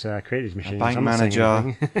 I helped create these machines. A bank I'm not saying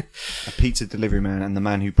manager, anything. a pizza delivery man, and the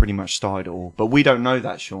man who pretty much started it all. But we don't know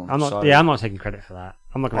that, Sean. I'm not taking credit for that.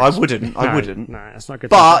 I'm not I going. wouldn't. No, it's not good.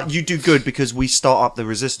 But you do good because we start up the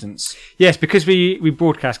resistance. Yes, because we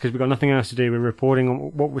broadcast because we've got nothing else to do. We're reporting on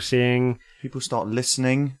what we're seeing. People start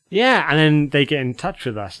listening. Yeah, and then they get in touch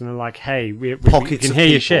with us and they're like, "Hey, we Pockets can of hear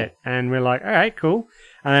your people. shit," and we're like, "All right, cool."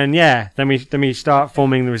 And then we start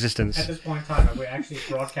forming the resistance. At this point in time, we actually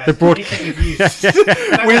broadcast The broad- anything we've used.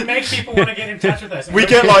 That would make people want to get in touch with us. We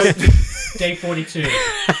get like. Day 42,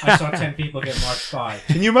 I saw 10 people get marched by.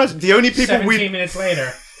 Can you imagine the only people 17 minutes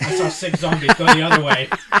later, I saw 6 zombies go the other way.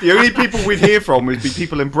 The only people we'd hear from would be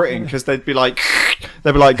people in Britain because they'd be like,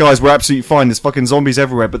 guys, we're absolutely fine. There's fucking zombies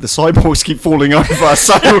everywhere, but the cyborgs keep falling over,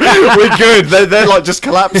 so we're good. They're like just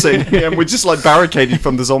collapsing, and we're just like barricaded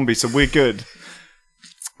from the zombies, so we're good.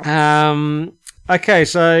 Okay,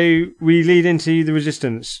 so we lead into the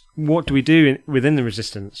resistance. What do we do within the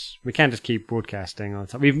resistance? We can't just keep broadcasting all the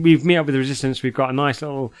time. We've met up with the resistance. We've got a nice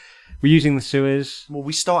little. We're using the sewers. Well,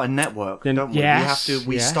 we start a network, Then- don't we? yes,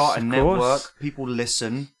 We yes, start a of network. course. People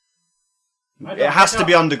listen. I It don't- has I to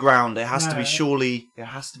be don't- underground. It has to No. be surely. It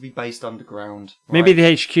has to be based underground. Maybe right? the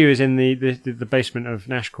HQ is in the basement of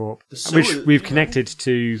Nash Corp, The which sewer- we've connected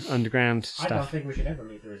to underground I don't stuff. think we should ever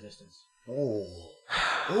meet the resistance. Oh.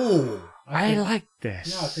 I think- like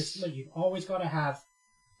this. No, because look, you've always got to have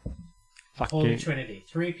Fuck Holy you. Trinity.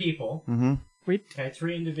 3 people. Mm-hmm. Okay,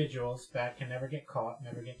 3 individuals that can never get caught,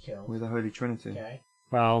 never get killed. We're the Holy Trinity. Okay.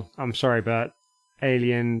 Well, I'm sorry, but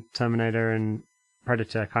Alien, Terminator, and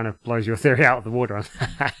Predator kind of blows your theory out of the water on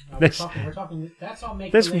that. No, This- we're talking. That's all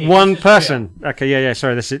make There's believe. one This is real. person. Okay, yeah.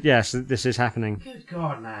 Sorry, this is happening. Good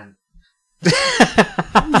God, man.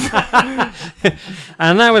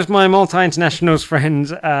 And that was my multi-internationals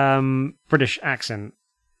friend's British accent.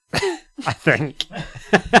 I think.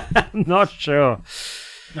 I'm not sure.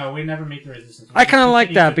 No, we never meet the resistance. We I kinda just like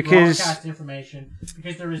continue that to because- broadcast information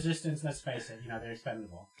because the resistance. Let's face it, they're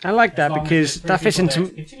expendable. I like As that long as because there's 3 that fits people there into.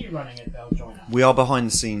 to continue running it, they'll join us. We are behind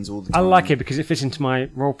the scenes all the I time. like it because it fits into my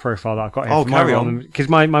role profile that I've got here. Oh, for my carry role. on. Because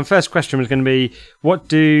my first question was going to be, what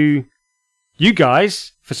do you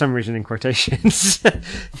guys, for some reason in quotations,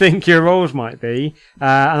 think your roles might be?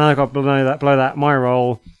 And I got below that my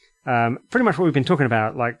role, pretty much what we've been talking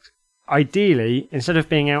about. Like, ideally, instead of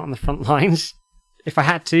being out on the front lines, if I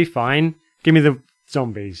had to, fine, give me the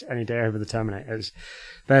zombies any day over the Terminators.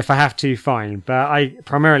 But if I have to, fine. But I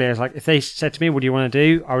was like, if they said to me, what do you want to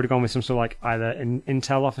do? I would have gone with some sort of like either an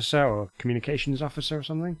intel officer or communications officer or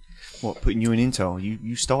something. What, putting you in Intel?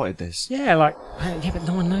 You started this. Yeah, like, yeah, but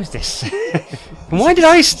no one knows this. Why did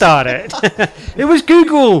I start it? It was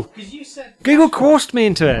Google. Because you said Google courced me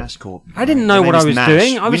into it. Nash Corp. I didn't know Your what name I is was Nash.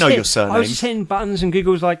 doing. I We was know hit- your surname. I was just hitting buttons, and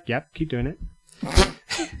Google was like, "Yep, keep doing it."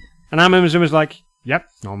 And Amazon was like, "Yep,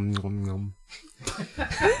 nom nom nom."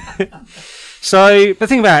 So, but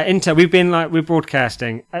think about it, Intel. We're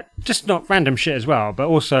broadcasting, just not random shit as well, but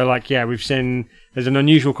also like, yeah, we've seen there's an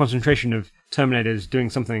unusual concentration of Terminators doing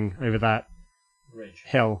something over that Ridge.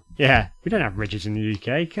 hill. Yeah, we don't have ridges in the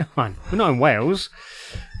UK. Come on, we're not in Wales.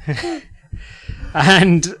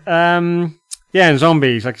 And yeah, and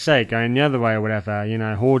zombies, like I say, going the other way or whatever.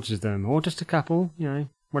 Hordes of them, or just a couple.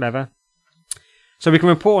 Whatever. So we can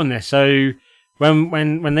report on this. So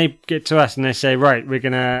when they get to us and they say, right, we're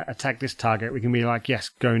gonna attack this target, we can be like, yes,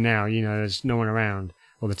 go now. There's no one around,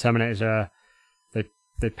 or the Terminators are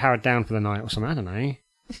they powered down for the night or something. I don't know.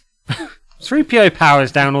 3PO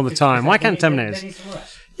powers down all the time. Why can't Terminators? They need some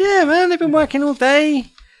rest. Yeah, man, they've been working all day.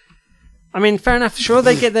 I mean, fair enough. Sure,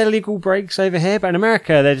 they get their legal breaks over here, but in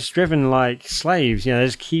America, they're just driven like slaves. They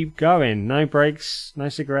just keep going. No breaks, no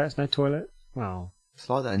cigarettes, no toilet. Well, It's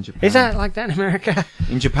like that in Japan. is that like that in America?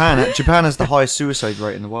 In Japan? Japan has the highest suicide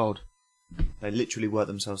rate in the world. They literally work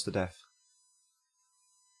themselves to death.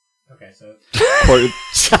 Okay, so Quoted.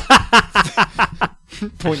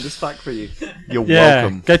 Pointless fact for you. You're Yeah,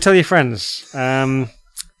 welcome. go tell your friends.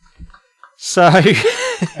 So,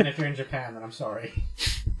 and if you're in Japan, then I'm sorry.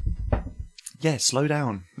 Yeah, slow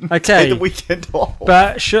down. Take okay, the weekend off.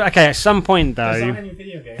 but sure. Okay, at some point That's not though. any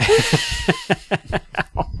video game.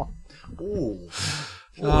 Ooh.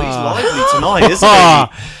 He's lively tonight, isn't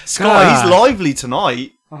he? Scott, he's lively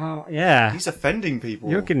tonight. Oh, yeah, He's offending people.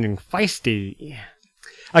 you're getting feisty.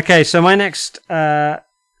 Okay, so my next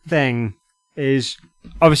thing is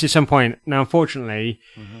obviously at some point. Now, unfortunately,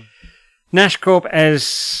 Nash Corp,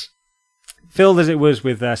 as filled as it was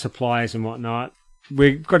with supplies and whatnot,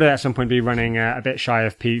 we've got to at some point be running a bit shy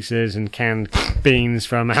of pizzas and canned beans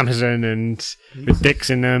from Amazon and with dicks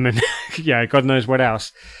in them and yeah, God knows what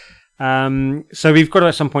else. So we've got to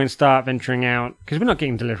at some point start venturing out because we're not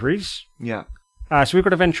getting deliveries. Yeah. So we've got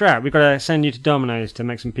to venture out. We've got to send you to Domino's to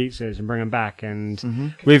make some pizzas and bring them back. And Mm-hmm.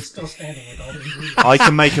 we've Still standing with all these I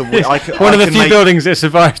can make a. one of the few buildings that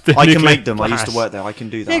survived the I can nuclear make them. I used to blast. work there. I can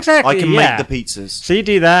do that. Exactly, I can yeah. make the pizzas. So you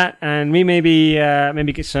do that, and we maybe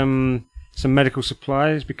get some medical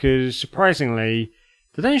supplies, because surprisingly,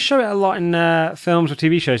 they don't show it a lot in films or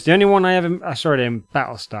TV shows. The only one I saw it in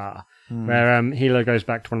Battlestar, where Hilo goes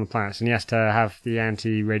back to one of the planets and he has to have the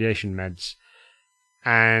anti-radiation meds.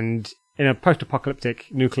 And in a post-apocalyptic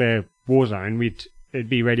nuclear war zone, it'd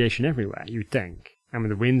be radiation everywhere, you'd think, and with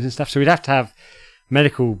the winds and stuff. So we'd have to have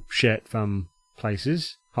medical shit from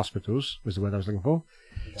places. Hospitals was the word I was looking for.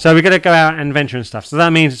 So we're going to go out and venture and stuff. So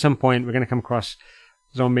that means at some point we're going to come across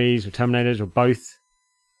zombies or Terminators or both.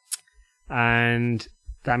 And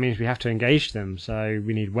that means we have to engage them. So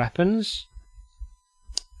we need weapons.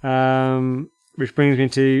 Which brings me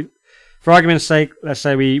to, for argument's sake, let's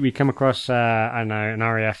say we come across, I don't know, an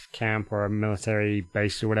RAF camp or a military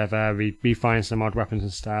base or whatever. We find some odd weapons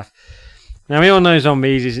and stuff. Now, we all know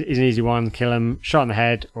zombies is an easy one. Kill them, shot in the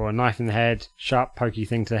head, or a knife in the head, sharp, pokey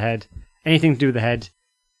thing to the head. Anything to do with the head,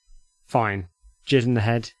 fine. Jizz in the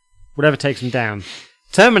head, whatever takes them down.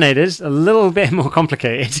 Terminators, a little bit more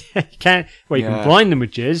complicated. You can blind them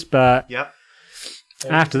with jizz, but Yep.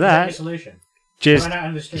 after Is that, your solution? jizz. Run out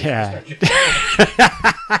in the streets Yeah.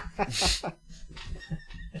 and start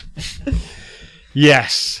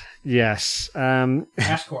Yes.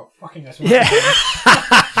 Ascorp fucking us. Yeah.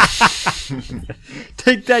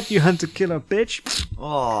 Take that, you hunter killer bitch.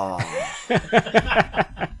 Oh.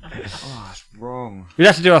 It's wrong. We'd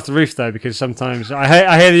have to do it off the roof though, because sometimes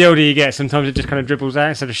I hear the older you get, sometimes it just kind of dribbles out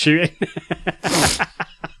instead of shooting.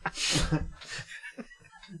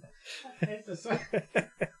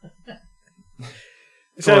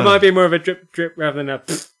 So it might be more of a drip drip rather than a. I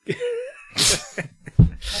don't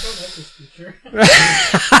like this feature.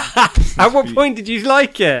 At what point did you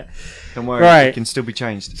like it? Don't worry, Right. it can still be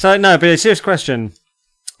changed. So no, but a serious question.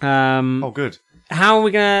 Oh, good. How are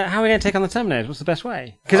we gonna take on the Terminators? What's the best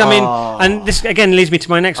way? Because I mean, and this again leads me to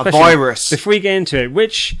my next A question. virus. Before we get into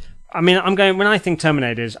it, I'm going when I think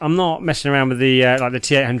Terminators, I'm not messing around with the like the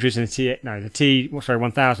T800s and the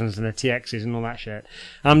T1000s and the TXs and all that shit.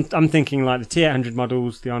 I'm thinking like the T800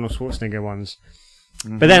 models, the Arnold Schwarzenegger ones.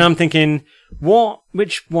 Mm-hmm. But then I'm thinking,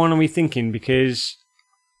 which one are we thinking? Because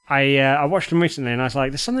I watched them recently and I was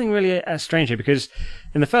like, there's something really strange here, because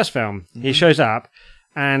in the first film he shows up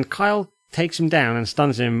and Kyle takes him down and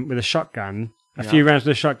stuns him with a shotgun, a few rounds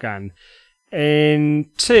with a shotgun. In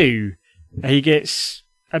 2, he gets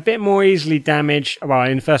a bit more easily damaged. Well,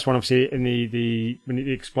 in the first one, obviously, in the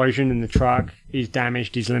explosion in the truck, he's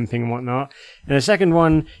damaged, he's limping and whatnot. In the second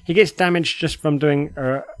one, he gets damaged just from doing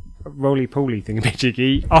a roly-poly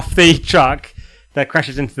thingamajiggy off the truck that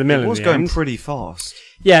crashes into the mill. It was in the going end. pretty fast.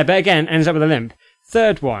 Yeah, but again, ends up with a limp.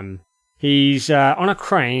 Third one, he's on a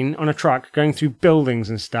crane, on a truck, going through buildings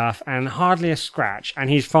and stuff, and hardly a scratch, and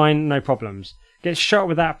he's fine, no problems. Gets shot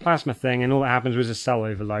with that plasma thing, and all that happens was a cell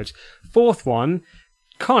overloads. Fourth one,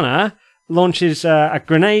 Connor launches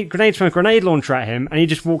grenades from a grenade launcher at him, and he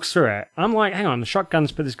just walks through it. I'm like, hang on, the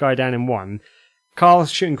shotgun's put this guy down in one.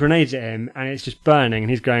 Carl's shooting grenades at him, and it's just burning, and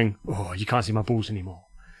he's going, oh, you can't see my balls anymore.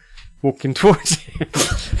 Walking towards him.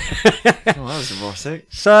 Oh, that was erotic.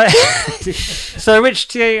 So which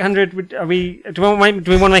T800 are we? Do we want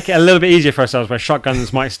to make it a little bit easier for ourselves, where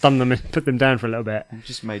shotguns might stun them and put them down for a little bit? You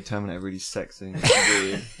just made Terminator really sexy.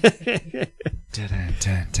 Weird.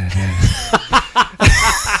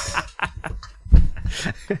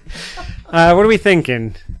 What are we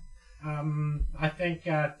thinking? I think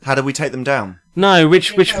How do we take them down? No,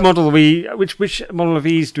 which model are we? Which model of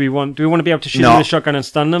these do we want? Do we want to be able to shoot them with a shotgun and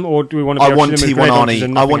stun them, or do we want to? Be I able want to shoot them T1 with grenade launchers Arnie.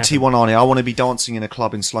 and I nothing want happens? T1 Arnie. I want to be dancing in a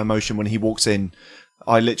club in slow motion when he walks in.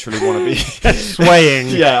 I literally want to be swaying.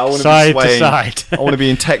 Yeah, I want to side be swaying. to side. I want to be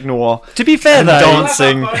in tech noir. To be fair, And though,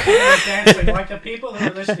 dancing. dancing like the people who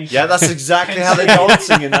are listening. Yeah, that's exactly how they're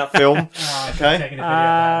dancing in that film. Okay.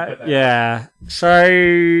 yeah.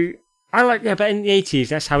 So I like, but in the 80s,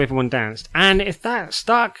 that's how everyone danced. And if that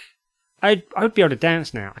stuck, I would be able to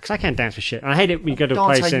dance now, because I can't dance for shit. And I hate it when you go to a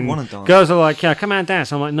Dance place how you and wanna dance. girls are like, "Yeah, come out and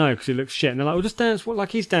dance." I'm like, "No," because he looks shit. And they're like, "Well, just dance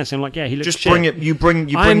like he's dancing." I'm like, "Yeah, he looks Just shit." bring it. You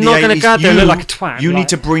bring I'm the not 80s. gonna go out there and look like a twat, You like- need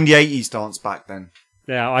to bring the 80s dance back then.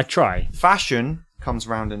 Yeah, I try. Fashion comes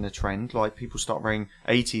round in a trend. Like, people start wearing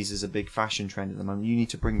 80s is a big fashion trend at the moment. You need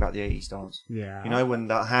to bring back the 80s dance. Yeah. You know, when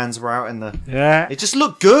the hands were out in the... Yeah. It just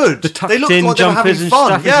looked good. The tucked They looked in like they were having jumpers and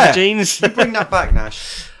fun. stuff Yeah. into jeans. You bring that back,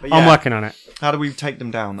 Nash. But I'm yeah, working on it. How do we take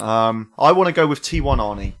them down? I want to go with T1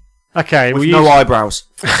 Arnie. Okay, with well, no eyebrows.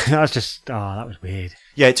 that was just. Oh, that was weird.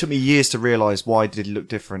 Yeah, it took me years to realise why did he look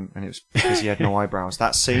different, and it was because he had no eyebrows.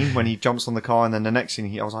 That scene when he jumps on the car, and then the next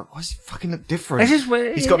scene, I was like, why does he fucking look different? It's just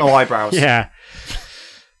weird. He's got no eyebrows. Yeah.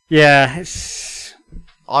 Yeah, it's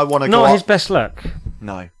I want to go not up. his best look.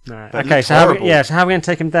 No. No. But it Okay, looked so how horrible. so how are we going to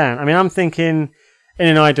take him down? I mean, I'm thinking in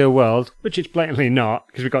an ideal world, which it's blatantly not,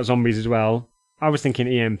 because we've got zombies as well. I was thinking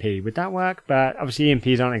EMP. Would that work? But obviously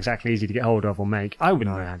EMPs aren't exactly easy to get hold of or make. I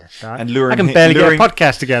wouldn't know how to start. And luring I can him- barely luring- get a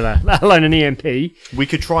podcast together, let alone an EMP. We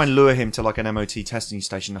could try and lure him to like an MOT testing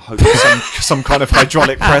station and hope for some kind of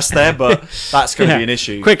hydraulic press there, but that's going to be an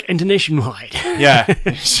issue. Quick, internationwide. Yeah.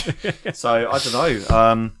 So I don't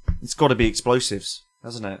know. It's got to be explosives,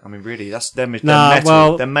 hasn't it? I mean, really, they're metal.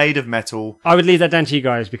 well- They're made of metal. I would leave that down to you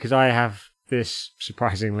guys because I have this,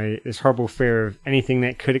 surprisingly, this horrible fear of anything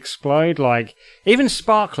that could explode. Like, even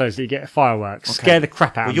sparklers that you get at fireworks scare the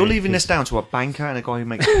crap out Well, of you're me. leaving this down to a banker and a guy who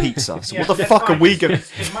makes pizza. So Yeah, what the that's fuck fine. are we going to...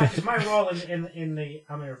 It's my role in the...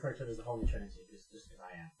 I'm going to refer to it as the Holy Trinity, just because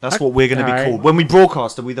I am. That's what we're going to be Alright. called. When we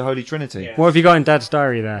broadcast, are we the Holy Trinity? Yeah. What have you got in Dad's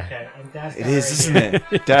diary there? Okay, and Dad's It diary is, isn't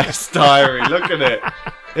it? Dad's diary. Look at it.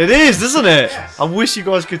 It is, isn't it? Yes. I wish you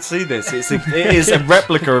guys could see this. It is a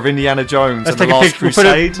replica of Indiana Jones Let's and take the a Last picture.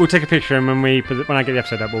 Crusade. We'll take a picture, and when I get the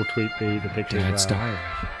episode up, we'll tweet the picture. as well.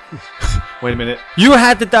 diary. Wait a minute. You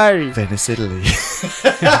had the diary. Venice, Italy.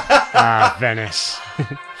 Ah, Venice.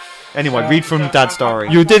 Anyway, read from Dad's diary.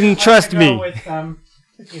 You didn't trust go me. With,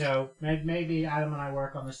 maybe Adam and I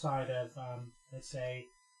work on the side of, let's say,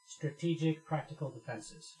 strategic practical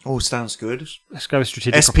defenses. Oh, sounds good. Let's go with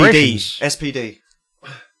strategic SPD. operations. SPD.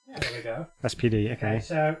 Yeah, there we go. SPD. Okay.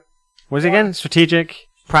 So What was it again? Strategic.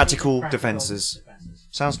 Practical defenses.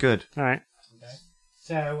 Sounds good. All right. Okay.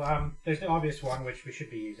 So there's the obvious one which we should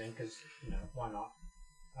be using because why not?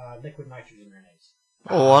 Liquid nitrogen grenades.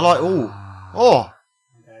 Oh, I like... Oh.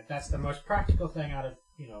 Okay, that's the most practical thing out of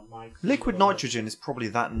my Liquid nitrogen is probably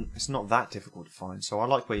that... It's not that difficult to find, so I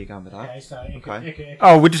like where you're going with that. Okay, so Okay.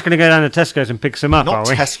 Oh, we're just going to go down to Tesco's and pick some up, Not are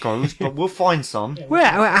we? Tesco's, but we'll find some.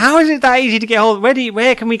 How is it that easy to get hold?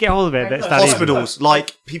 Where can we get hold of it? That's that easy? Hospitals,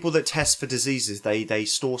 like people that test for diseases, they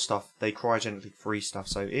store stuff, they cryogenically freeze stuff,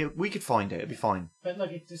 so we could find it, it'd be fine. But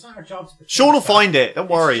look, it's not our job to... Sean will find it,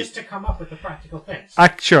 don't worry. It's just to come up with the practical things.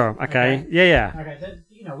 Sure. Okay. Okay. Yeah.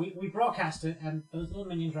 Okay, we broadcast it, and those little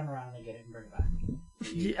minions run around and they get it and bring it back.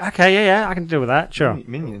 Yeah. Okay. Yeah. I can deal with that. Sure.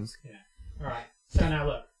 Minions. Yeah. All right. So now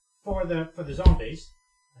look for the zombies.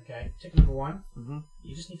 Okay. Tip number one: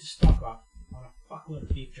 you just need to stock up on a fuckload of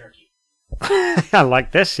beef jerky. I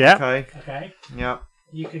like this. Yeah. Okay. Okay. Yeah.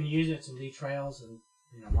 You can use it to lead trails and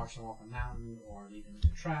march them off a mountain or lead them into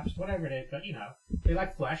traps, whatever it is. But they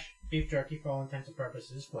like flesh. Beef jerky, for all intents and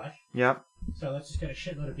purposes, is flesh. Yeah. So let's just get a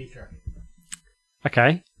shitload of beef jerky.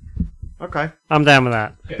 Okay. Okay. I'm down with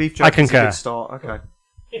that. Good. Beef I jerky's a concur. good start. Okay.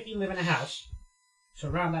 If you live in a house,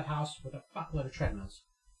 surround that house with a fuckload of treadmills.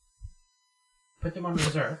 Put them on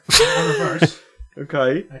reverse.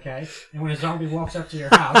 Okay. Okay, and when a zombie walks up to your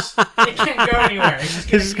house, it can't go anywhere. It's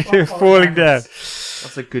It's just gonna going keep to on falling down.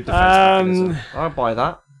 That's a good defense mechanism. I'll buy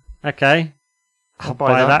that. Okay. I'll buy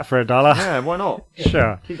buy that. that for $1. Yeah, why not?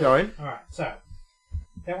 Sure. Keep going. All right, so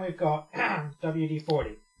then we've got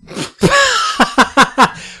WD-40.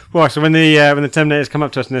 Well, so when the Terminators come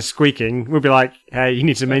up to us and they're squeaking, we'll be like, "Hey, you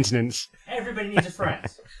need some maintenance." Everybody needs a friend.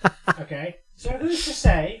 Okay, so who's to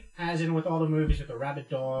say, as in with all the movies with the rabid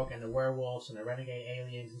dog and the werewolves and the renegade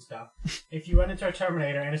aliens and stuff, if you run into a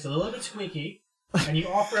Terminator and it's a little bit squeaky, and you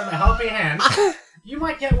offer him a helping hand, you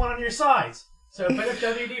might get one on your sides. So a bit of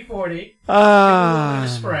WD-40, a little bit of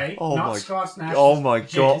spray, Oh not my- Scott's Nash. oh my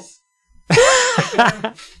God.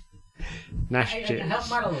 Nash It can jizz. help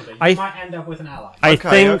him out a little bit. You I- might end up with an ally.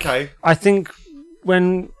 Okay. I think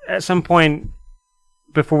when at some point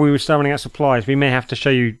before we start running out of supplies, we may have to show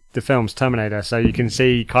you the film's Terminator, so you can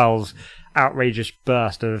see Kyle's outrageous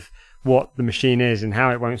burst of what the machine is and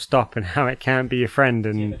how it won't stop and how it can't be your friend.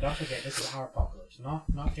 Yeah, And but don't forget, this is our apocalypse,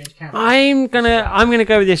 not James Cameron. I'm gonna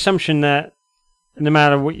go with the assumption that no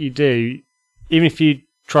matter what you do, even if you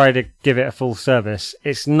try to give it a full service,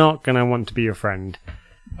 it's not gonna want to be your friend.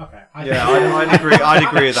 Okay. Yeah, I'd agree. I'd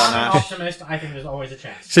agree with that, I'm an Nash. optimist. I think there's always a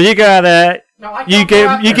chance. So you go out there, No, I you can't go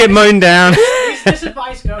out get there. mown down. This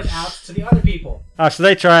advice goes out to the other people. So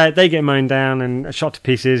they try it, they get mown down and shot to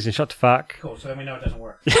pieces and shot to fuck. Cool. So then we know it doesn't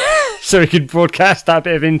work. So we could broadcast that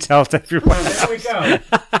bit of intel to everyone. There we go.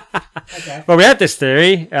 Okay. Well, we had this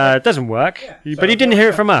theory. It doesn't work. Yeah, But so you didn't there hear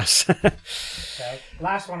we it from us. Okay.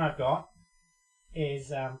 Last one I've got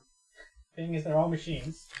is thing is they're all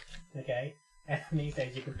machines. Okay. And these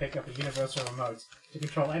days you can pick up a universal remote to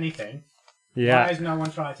control anything. Yeah. Why has no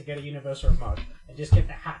one tried to get a universal remote and just get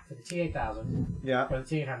the hack for the T8000, Yeah. for the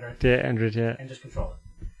T800, T800, yeah. and just control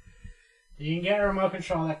it? You can get a remote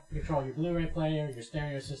control that can control your Blu-ray player, your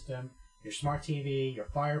stereo system, your smart TV, your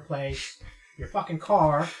fireplace, your fucking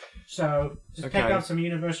car. So just pick Okay. up some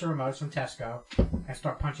universal remotes from Tesco and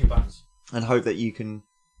start punching buttons. And hope that you can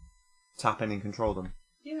tap in and control them.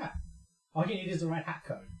 Yeah. All you need is the right hack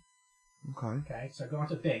code. Okay. Okay, so go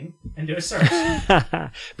onto Bing and do a search.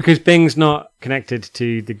 Because Bing's not connected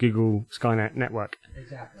to the Google Skynet network.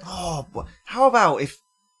 Exactly. Oh, how about if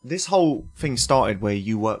this whole thing started where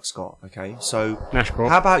you work, Scott? Okay, so Nash Corp.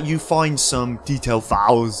 how about you find some detailed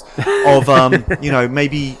files of,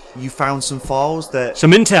 maybe you found some files that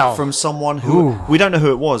Some intel. from someone who Ooh. we don't know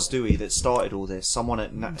who it was, do we? That started all this. Someone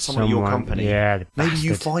at your company. Yeah, the Maybe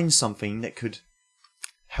you bastard. find something that could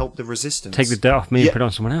help the resistance. Take the dirt off me Yeah. and put it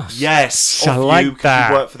on someone else. Yes, I off like you, 'cause that.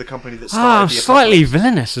 You work for the company that started Ah, I'm the slightly apocalypse.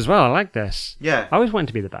 villainous as well. I like this. Yeah, I always wanted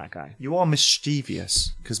to be the bad guy. you are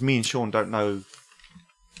mischievous because me and Sean don't know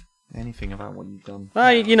anything about what you've done.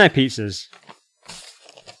 Well, you know pizzas.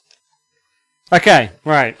 Okay,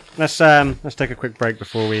 right. Let's take a quick break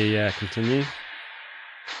before we continue.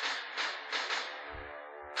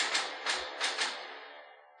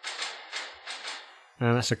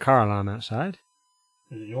 And that's a car alarm outside.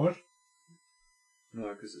 Is it yours? No,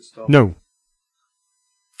 because it stopped. No.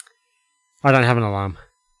 I don't have an alarm.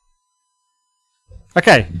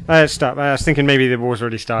 Okay, let's start. I was thinking maybe the war's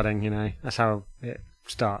already starting, you know. That's how it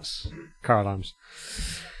starts. Car alarms.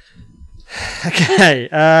 Okay,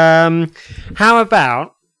 how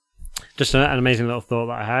about, just an amazing little thought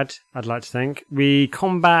that I had, I'd like to think, we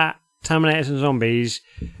combat Terminators and zombies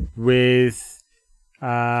with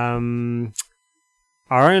our own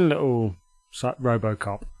little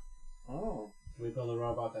Robocop. Oh. We build a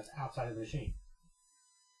robot that's outside of the machine.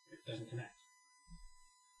 It doesn't connect.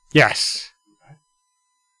 Yes. Okay.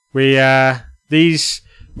 We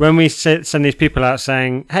when we send these people out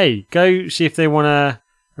saying, "Hey, go see if they want a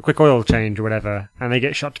quick oil change or whatever," and they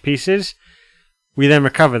get shot to pieces, we then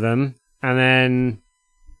recover them and then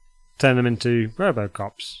turn them into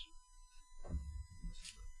Robocops.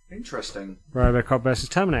 Interesting. Robocop versus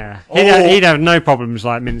Terminator. Oh. He'd have no problems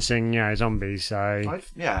like mincing, zombies. So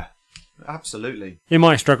Yeah, absolutely. he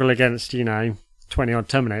might struggle against 20 odd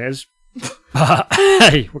Terminators. But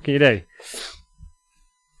hey, what can you do?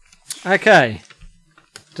 Okay,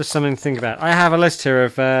 just something to think about. I have a list here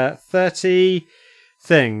of 30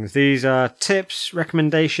 things. These are tips,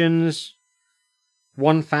 recommendations,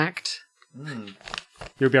 one fact.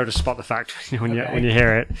 You'll be able to spot the fact when you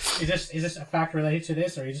hear it. Is this a fact related to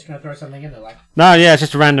this, or are you just going to throw something in there like? No, yeah, it's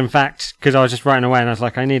just a random fact because I was just writing away and I was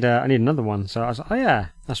like, I need another one. So I was like, oh yeah,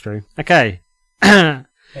 that's true. Okay.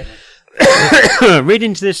 Read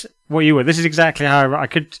into this what you would. This is exactly how I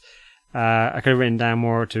could have written down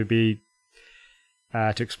more to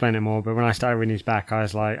explain it more. But when I started reading these back,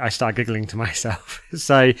 I started giggling to myself.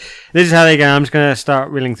 So this is how they go. I'm just going to start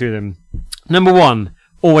reeling through them. Number 1,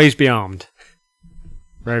 always be armed.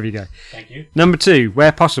 Wherever you go. Thank you. Number 2,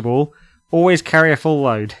 where possible, always carry a full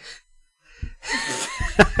load.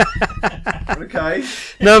 Okay.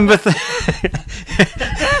 Number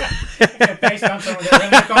Based on some of the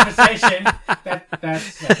earlier conversation,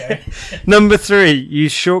 that's okay. Number 3,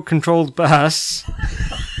 use short controlled bursts.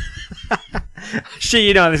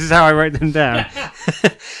 Shit, this is how I wrote them down.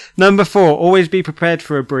 Number 4, always be prepared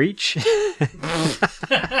for a breach.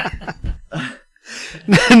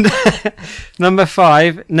 Number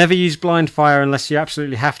 5, never use blind fire unless you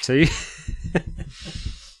absolutely have to.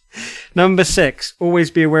 Number 6,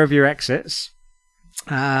 always be aware of your exits.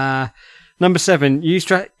 Number 7,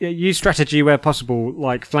 use strategy where possible,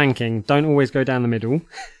 like flanking. Don't always go down the middle.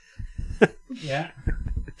 Yeah.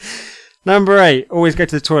 Number 8, always go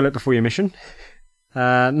to the toilet before your mission.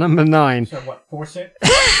 Number 9. So what? Force it.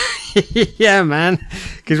 Yeah, man.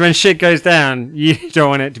 Because when shit goes down, you don't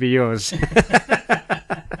want it to be yours.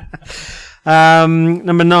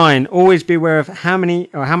 Number 9, always be aware of how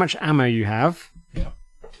much ammo you have. Yep.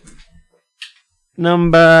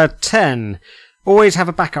 Number 10, always have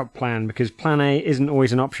a backup plan because plan A isn't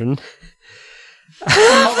always an option.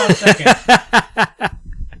 Hold on a second.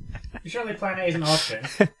 Surely plan A is an option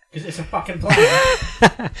because it's a fucking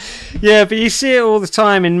plan. Yeah, but you see it all the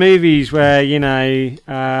time in movies where, they're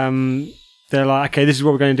like, okay, this is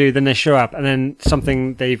what we're going to do. Then they show up and then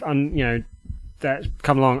something that's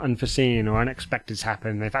come along unforeseen or unexpected's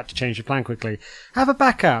happened. They've had to change the plan quickly. Have a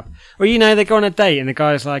backup. Or, they go on a date and the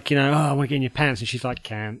guy's like, oh, I want to get in your pants. And she's like,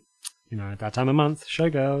 can't. At that time of month,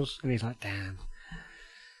 showgirls. And he's like, damn.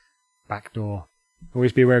 Back door.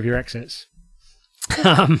 Always be aware of your exits.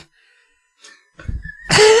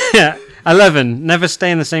 11. Never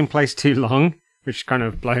stay in the same place too long, which kind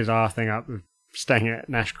of blows our thing up with staying at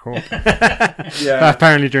Nash Corp. Yeah.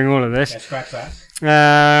 Apparently during all of this. Yeah, scratch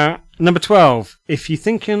that. Number 12. If you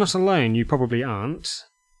think you're not alone, you probably aren't.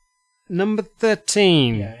 Number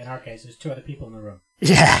 13. Yeah, in our case, there's 2 other people in the room.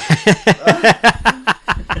 Yeah.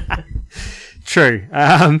 True.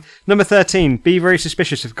 Number 13. Be very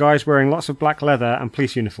suspicious of guys wearing lots of black leather and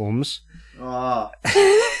police uniforms. Ah.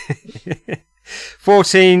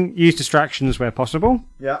 14. Use distractions where possible.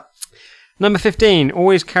 Yeah. Number 15.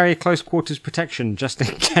 Always carry close quarters protection just in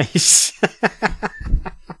case.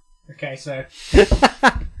 Okay, so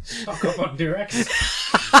stock up on Durex.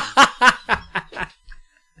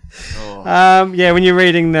 Oh. Yeah, when you're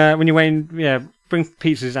waiting, bring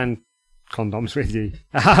pizzas and condoms with you.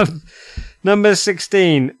 Number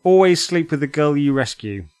 16. Always sleep with the girl you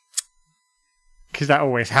rescue. Because that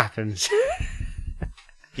always happens.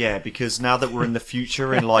 Yeah, because now that we're in the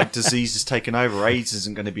future and like disease is taken over, AIDS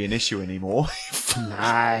isn't going to be an issue anymore.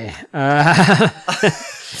 No.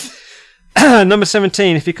 Number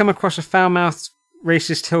 17. If you come across a foul-mouthed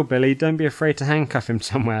racist hillbilly, don't be afraid to handcuff him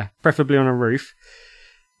somewhere, preferably on a roof.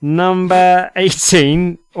 Number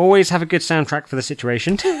 18. Always have a good soundtrack for the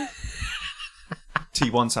situation. T1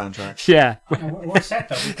 soundtrack. Yeah. We're set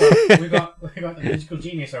though. We got the musical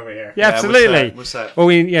genius over here. Yeah, absolutely. What's that? Well,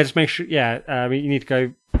 just make sure. Yeah, you need to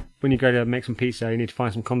go when you go to make some pizza. You need to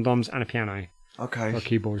find some condoms and a piano Okay. or a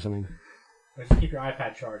keyboard or something. Just keep your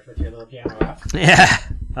iPad charged with your little piano app.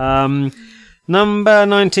 Yeah. Number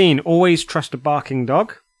 19. Always trust a barking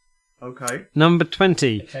dog. Okay. Number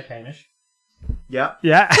 20. Except Hamish. Yeah.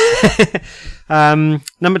 Yeah.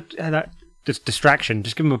 Just distraction.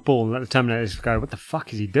 Just give him a ball and let the Terminators go, what the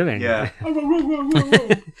fuck is he doing? Yeah.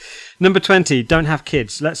 Number 20. Don't have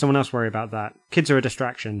kids. Let someone else worry about that. Kids are a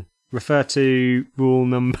distraction. Refer to rule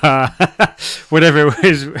number whatever it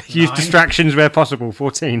was. Use 9. distractions where possible.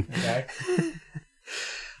 14. Okay.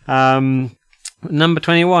 Number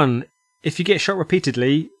 21. If you get shot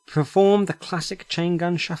repeatedly, perform the classic chain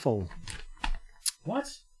gun shuffle. What?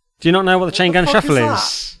 Do you not know what the chain the gun fuck shuffle is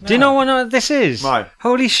is? that? Do you No. not know what this is? No.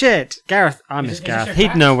 Holy shit. Gareth, I Is miss it- is Gareth. this He'd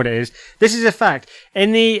your know fact? what it is. This is a fact.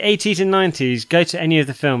 In the 80s and 90s, go to any of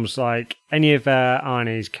the films, like any of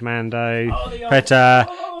Arnie's, Commando, Oh, the old- Predator,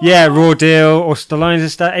 yeah, Raw Deal, or Stallone's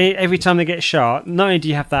and stuff. Every time they get shot, not only do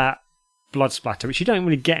you have that blood splatter, which you don't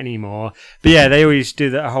really get anymore, but yeah, they always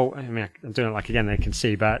do that whole, I mean, I'm doing it like again, they can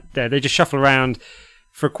see, but they just shuffle around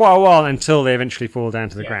for quite a while until they eventually fall down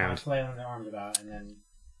to the ground. Flailing their arms about and then,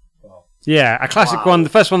 well, Yeah, a classic Wow. one. The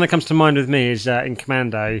first one that comes to mind with me is in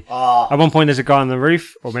Commando. Ah. At one point, there's a guy on the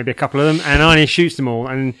roof, or maybe a couple of them, and Arnie shoots them all.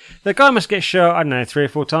 And the guy must get shot, I don't know, 3 or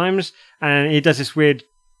 4 times, and he does this weird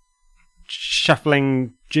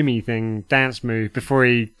shuffling Jimmy thing, dance move, before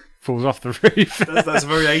he falls off the roof. That's a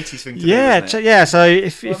very 80s thing to Yeah, do, isn't it? yeah. So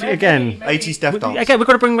if maybe- again, maybe- 80s death dance. again, we've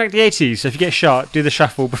got to bring back the 80s. So if you get shot, do the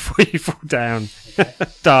shuffle before you fall down,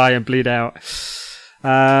 die and bleed out.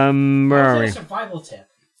 Where are we? a survival tip.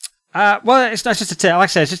 Well, it's not just a tip. Like I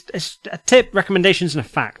said, it's a tip, recommendations, and a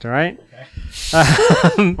fact. All right.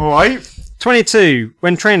 Okay. All right. 22.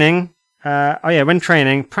 When training, when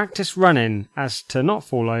training, practice running as to not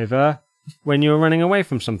fall over when you're running away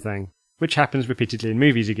from something, which happens repeatedly in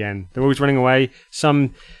movies again. They're always running away.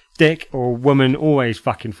 Some dick or woman always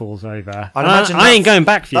fucking falls over. I'd imagine I ain't that's- going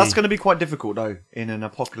back for you. That's going to be quite difficult, though, in an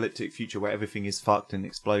apocalyptic future where everything is fucked and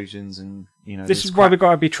explosions and, you know... This there's is why crap. we've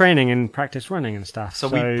got to be training and practice running and stuff. So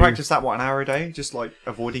we practice that, what, an hour a day? Just, like,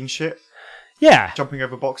 avoiding shit? Yeah. Jumping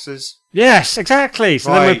over boxes? Yes, exactly.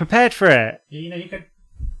 So then we're Right. prepared for it. You know, you could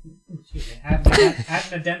add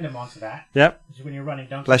an addendum onto that. Yep. Which is when you're running,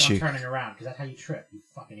 don't Bless keep on you. turning around, because that's how you trip, you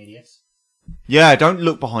fucking idiots. Yeah, don't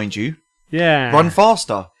look behind you. Yeah. Run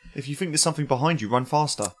faster. If you think there's something behind you, run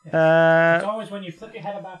faster. It's always when you flip your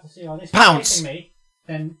head about to see, oh, this is Pounce! facing me,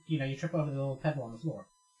 then, you know, you trip over the little pebble on the floor.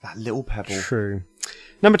 That little pebble. True.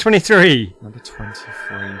 Number 23. Number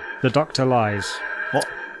 23. The Doctor lies. What?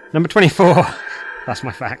 Number 24. That's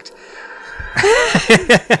my fact.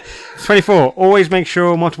 24. Always make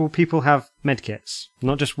sure multiple people have medkits.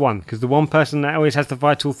 Not just one, because the one person that always has the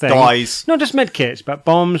vital thing... Dies. Not just medkits, but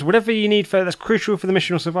bombs, whatever you need that's crucial for the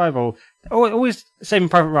mission or survival. Always Saving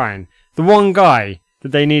Private Ryan. The one guy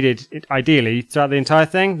that they needed, ideally, throughout the entire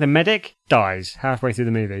thing, the medic, dies halfway through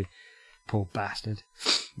the movie. Poor bastard.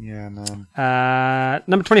 Yeah, man.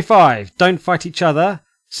 Number 25. Don't fight each other.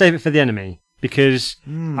 Save it for the enemy. Because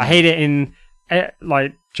I hate it in...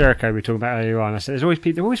 like Jericho we were talking about earlier on. I said there's always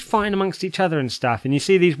people, they're always fighting amongst each other and stuff. And you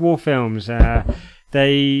see these war films,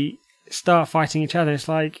 they start fighting each other. It's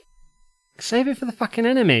like, save it for the fucking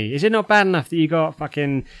enemy. Is it not bad enough that you got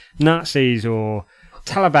fucking Nazis or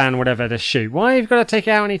Taliban, whatever, to shoot. Why have you got to take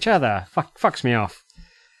it out on each other? Fucks me off.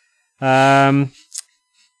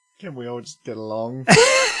 Can we all just get along?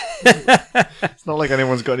 It's not like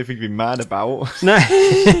anyone's got anything to be mad about. No.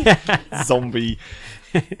 Zombie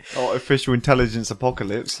artificial intelligence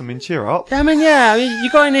apocalypse. I mean, cheer up. I mean,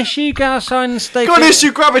 you got an issue, go outside and stay... Got an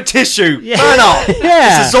issue, grab a tissue. Yeah. Burn up.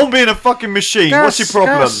 Yeah. It's a zombie in a fucking machine. What's your Go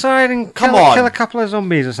problem? outside and Come kill, on. kill a couple of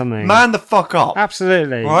zombies or something. Man the fuck up.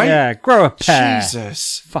 Absolutely. Right? Yeah, grow a pair.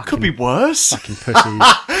 Jesus. Fucking- Could be worse. Fucking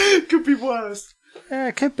pussies. Could be worse. Yeah,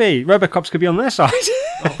 it could be. Robocops could be on their side.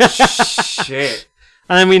 Oh, shit.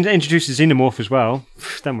 And then we introduced the Xenomorph as well.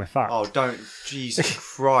 Then we're fucked. Oh, don't. Jesus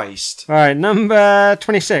Christ. All right, number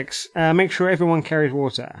 26. Make sure everyone carries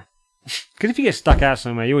water. Because if you get stuck out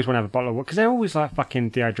somewhere, you always want to have a bottle of water. Because they're always like fucking I'm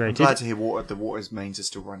dehydrated. glad to hear the water's mains are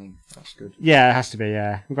still running. That's good. Yeah, it has to be.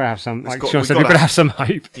 Yeah, we've got to have some. Like got- Sean we've said, got we've got to to- have some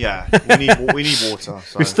hope. Yeah, we need water.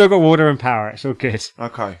 So. We've still got water and power. It's all good.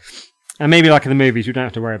 Okay. And maybe like in the movies, we don't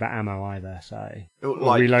have to worry about ammo either. So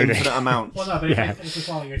Like reloading. infinite amounts. Well, no, but Yeah. if you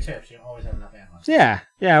follow your tips, you always have enough ammo.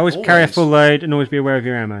 yeah. Always carry a Always. full load and always be aware of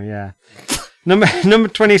your ammo. Yeah. Number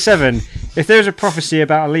 27. If there's a prophecy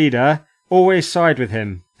about a leader, always side with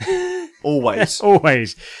him. Always.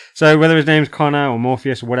 Always. So whether his name's Connor or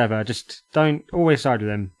Morpheus or whatever, just don't always side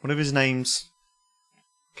with him. One of his names,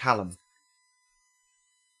 Callum.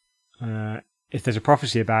 If there's a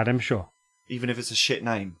prophecy about him, sure. Even if it's a shit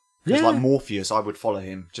name. Because Yeah. like Morpheus, I would follow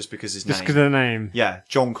him just because his Just name. because of the name. Yeah,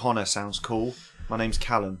 John Connor sounds cool. My name's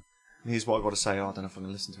Callum. Here's what I've got to say. Oh, I don't know if I'm going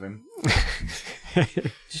to listen to him.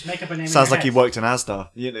 Just make up a name. Sounds in your like he head. worked in Asda.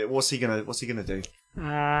 You know, what's he gonna do?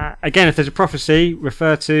 Again, if there's a prophecy,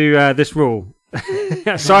 refer to this rule.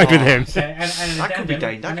 Side with him. Okay, and an That could be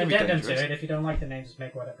addendum, that an could be addendum dangerous. to it. If you don't like the name, just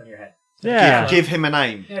make one up in your head. Yeah. Give him a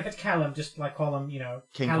name. Yeah, if it's Callum, just like call him,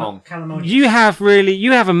 King Kong. Calamonius.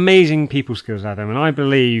 You have amazing people skills, Adam, and I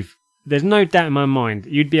believe there's no doubt in my mind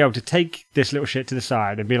that you'd be able to take this little shit to the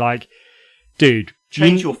side and be like, dude,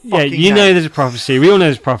 Change your yeah, fucking you know name. there's a prophecy. We all know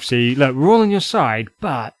there's a prophecy. Look, we're all on your side,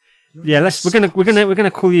 but yeah, we're gonna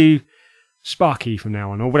call you Sparky from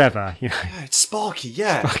now on or whatever. You know, Yeah, it's Sparky.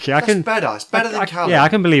 Yeah, Sparky, That's better. It's better than Callum. Yeah, I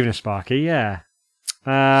can believe in a Sparky. Yeah.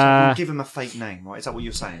 So we'll give him a fake name, right? Is that what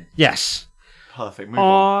you're saying? Yes. Perfect. Move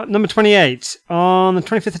on. Number 28. On the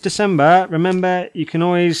 25th of December, remember, you can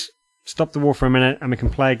always stop the war for a minute and we can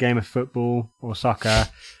play a game of football or soccer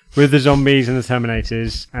with the zombies and the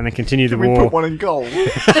Terminators and then continue the We war. put one in goal.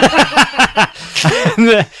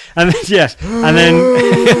 Yes. And then,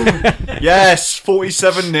 Yes,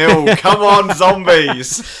 47-0. Come on,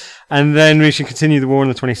 zombies. and then we should continue the war on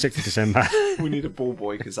the 26th of December. We need a ball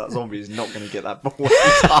boy because that zombie is not going to get that ball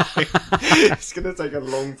in time. It's going to take a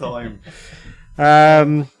long time.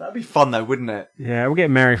 That'd be fun though, wouldn't it? Yeah, we'll get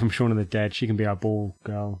Mary from Shaun of the Dead. She can be our ball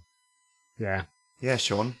girl. Yeah. Yeah,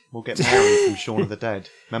 Sean. We'll get Mary from Shaun of the Dead.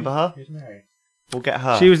 Remember her? Who's married? We'll get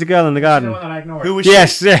her. She was the girl in the The garden. one that I ignored. Who was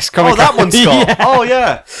Yes, Comic Oh, that one's Scott. Yeah. Oh,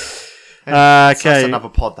 yeah. That's Okay. another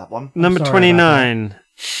pod, that one. Number sorry 29.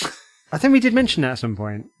 I think we did mention that at some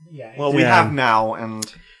point. Yeah. Well, we Yeah. have now, and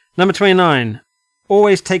Number 29.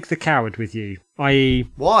 Always take the coward with you. I.e.,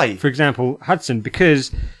 why? for example, Hudson,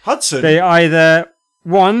 because Hudson? they either,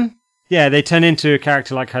 one, they turn into a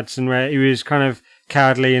character like Hudson where he was kind of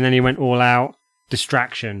cowardly and then he went all out.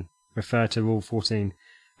 Distraction. Refer to Rule 14.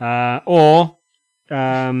 Or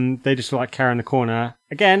they just like carry in the corner.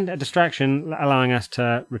 Again, a distraction, allowing us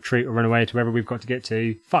to retreat or run away to wherever we've got to get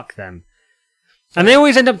to. Fuck them. And they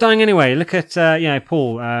always end up dying anyway. Look at,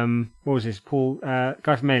 Paul. What was this? Paul,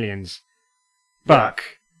 guy from Aliens. Buck.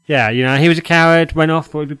 Yeah, he was a coward, went off,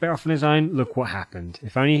 thought he'd be better off on his own. Look what happened.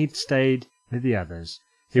 If only he'd stayed with the others.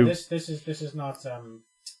 So this is not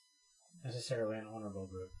necessarily an honourable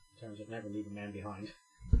group in terms of never leave a man behind.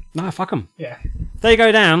 No, fuck them. Yeah. They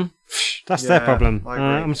go down. That's their Yeah, problem. I agree.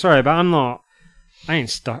 I'm sorry, but I'm not. I ain't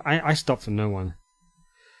stop. I stop for no one.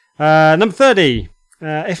 Number 30.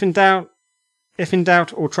 If in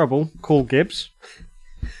doubt or trouble, call Gibbs.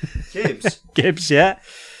 Gibbs. Gibbs, yeah.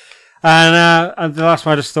 And the last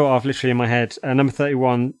one I just thought of, literally in my head. Number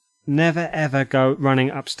 31. Never ever go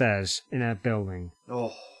running upstairs in a building.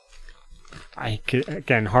 Oh,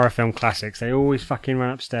 Again, horror film classics. They always fucking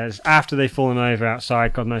run upstairs after they've fallen over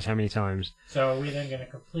outside. God knows how many times. So are we then going to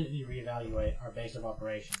completely reevaluate our base of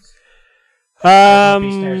operations? Be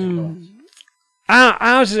stairs involved.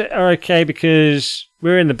 Ours are okay because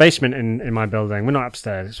we're in the basement in my building. We're not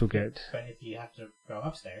upstairs. It's all good. But if you have to go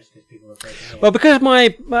upstairs because people are breaking in, Well,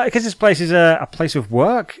 because this place is a place of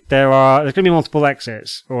work, there's going to be multiple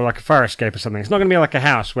exits or like a fire escape or something. It's not going to be like a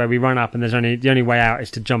house where we run up and the only way out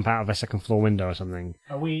is to jump out of a second floor window or something.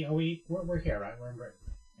 we're here, right? We're in Britain.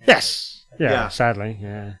 Yeah. Yes. Yeah, sadly,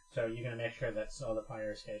 yeah. So you're going to make sure that all the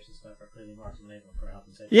fire escapes and stuff are clearly marked and labeled for health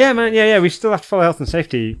and safety? Yeah, man, yeah. We still have to follow health and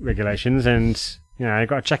safety regulations, and you've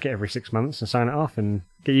got to check it every 6 months and sign it off, and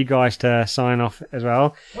get you guys to sign off as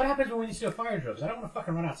well. What happens when you steal fire drills? I don't want to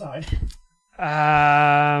fucking run outside.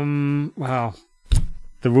 Well,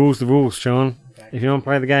 the rules, Sean. Okay. If you want to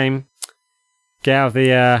play the game, get out of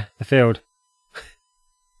the field.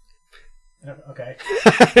 Okay.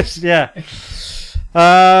 Yeah.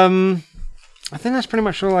 I think that's pretty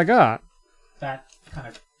much all I got. That kind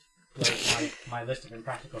of blows my list of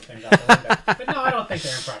impractical things out the window. But no, I don't think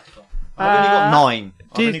they're impractical. I've only got 9.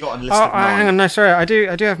 I've only got a list of 9. Hang on, no, sorry, I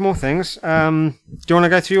do have more things. Do you want to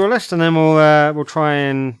go through your list and then we'll try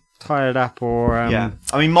and tie it up, or Yeah,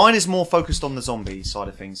 I mean, mine is more focused on the zombie side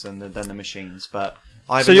of things than the machines. But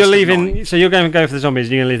I have So a you're list of leaving. 9. So you're going to go for the zombies.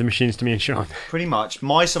 You're going to leave the machines to me and Sean. Pretty much.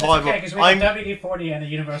 My That's survival. okay, because we have WD-40 and a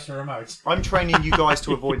universal remote. I'm training you guys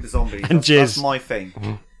to avoid the zombies. And That's jizz. my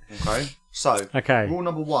thing. Okay. So Okay. rule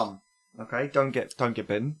number 1. Okay, don't get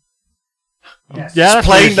bitten. Yes. Yeah, that's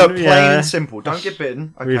Plain reasonable, and simple. Don't get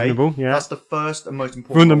bitten. Okay, Reasonable, yeah. That's the first and most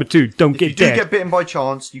important. Rule number 2: don't If get you do dead. get bitten by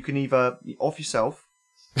chance, you can either off yourself,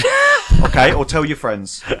 okay, or tell your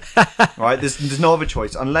friends. Right? There's no other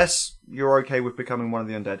choice unless you're okay with becoming one of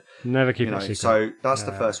the undead. Never keep You know, it secret. so that's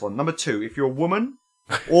the first one. Number 2, if you're a woman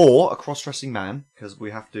or a cross-dressing man, because we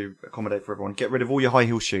have to accommodate for everyone, get rid of all your high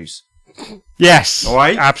heel shoes. Yes. All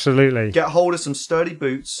right. Absolutely. Get hold of some sturdy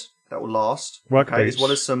boots that will last. Work okay, boots. as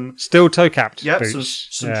well as some Still toe capped. Yep, boots.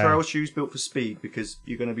 some Yeah. trail shoes built for speed because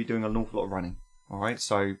you're going to be doing an awful lot of running. All right,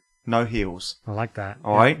 so no heels. I like that.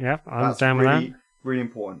 All right, Yep. I'm That's down with really, that. really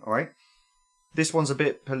important. All right, this one's a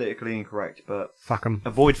bit politically incorrect, but Fuck them.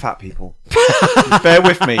 avoid fat people. Bear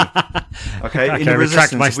with me. Okay, in the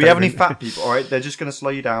retract my resistance, if we have any statement. fat people, all right, they're just going to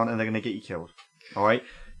slow you down and they're going to get you killed. All right,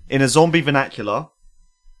 in a zombie vernacular,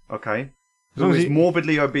 okay, As long who as is you-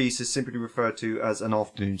 morbidly obese is simply referred to as an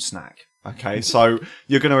afternoon snack. Okay, so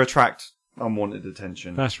you're going to attract unwanted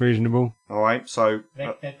attention. That's reasonable. All right, so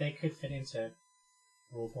They could fit into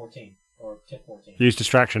Rule 14 or Tip 14. Use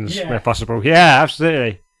distractions Yeah. where possible. Yeah,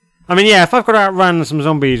 absolutely. I mean, yeah, if I've got to outrun some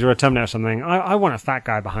zombies or a Terminator or something, I want a fat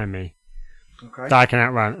guy behind me okay. that I can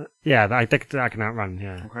outrun. Yeah, that I can outrun,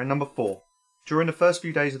 yeah. Okay, number 4. During the first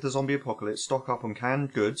few days of the zombie apocalypse, stock up on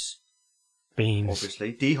canned goods, Beans.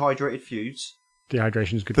 obviously, dehydrated foods,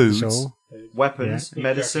 Dehydration's good for the Foods. soul. weapons, Yeah.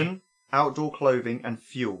 medicine, outdoor clothing, and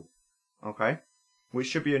fuel. Okay? Which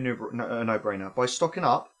should be a no-brainer. By stocking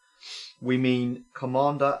up, we mean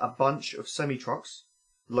commander a bunch of semi-trucks,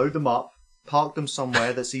 load them up, park them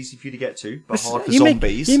somewhere that's easy for you to get to, but hard for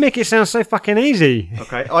zombies. You make it sound so fucking easy.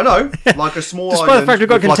 Okay, I know, like a small Despite the island fact we've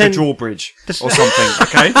got with like a content- drawbridge or something.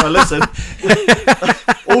 Okay, now listen.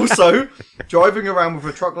 Also, driving around with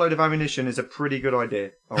a truckload of ammunition is a pretty good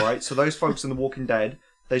idea. All right, so those folks in The Walking Dead,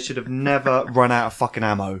 they should have never run out of fucking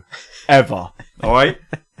ammo, ever. All right,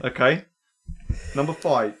 okay. Number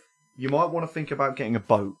 5, you might want to think about getting a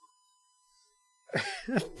boat.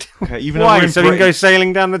 Okay, even though we're Why? in So we can go Britain,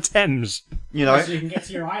 sailing down the Thames? you know, So you can get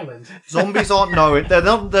to your island. zombies aren't known. They're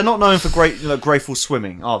not known for graceful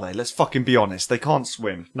swimming, are they? Let's fucking be honest. They can't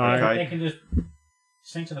swim. No. Okay. They can just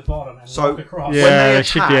sink to the bottom and So- walk across. Yeah. When they they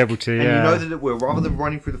should be attack, able to, and yeah. you know that it will, rather than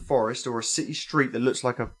running through the forest or a city street that looks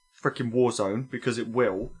like a freaking war zone, because it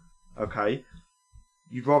will, okay,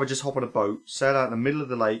 you'd rather just hop on a boat, sail out in the middle of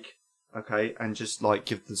the lake, okay, and just like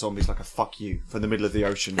give the zombies like a fuck you for the middle of the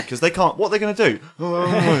ocean, because they can't. What are they going to do?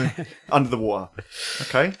 Under the water,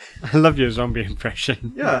 okay? I love your zombie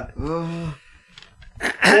impression. Yeah.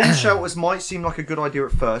 Bomb shelters might seem like a good idea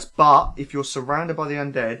at first, but if you're surrounded by the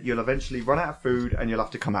undead, you'll eventually run out of food and you'll have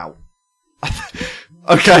to come out.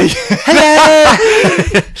 Okay.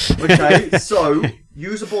 Okay, so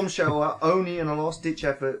use a bomb shelter only in a last-ditch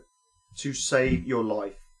effort to save your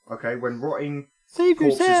life. Okay, when rotting Save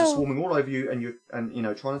corpses are swarming all over you, and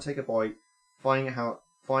you're trying to take a bite, find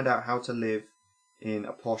out how to live in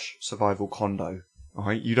a posh survival condo. All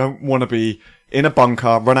right, you don't want to be in a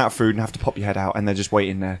bunker, run out of food, and have to pop your head out, and they're just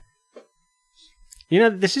waiting there. You know,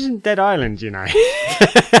 this isn't Dead Island, you know.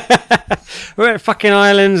 We're at fucking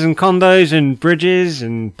islands and condos and bridges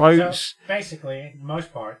and boats. So basically, the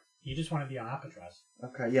most part, you just want to be on Alcatraz.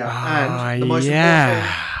 Okay, yeah, and the most important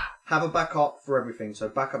thing, have a backup for everything. So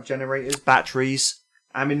backup generators, batteries,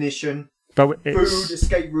 ammunition, But food, it's,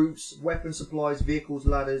 escape routes, weapon supplies, vehicles,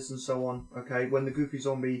 ladders, and so on. Okay, when the goofy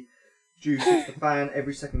zombie juice hits the fan,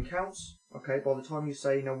 every second counts. Okay, by the time you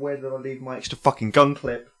say, now where did I leave my extra fucking gun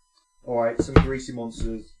clip? Alright, some greasy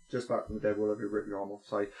monsters just back from the dead will have rip your arm off.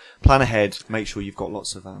 So plan ahead, make sure you've got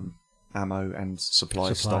lots of ammo and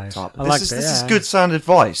supplies stocked up. I like that, This is yeah. good sound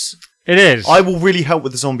advice. It is. I will really help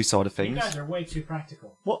with the zombie side of You things. guys are way too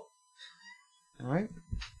practical. What? All right.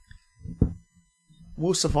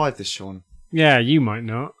 We'll survive this, Sean. Yeah, you might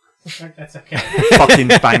not. That's okay. Fucking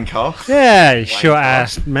banker. Yeah, you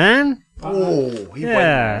short-assed man. Oh, he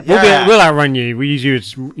Yeah. went there. Yeah. We'll outrun you. We use you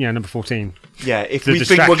as number 14. Yeah, if The we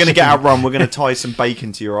think we're going to get distraction. outrun, we're going to tie some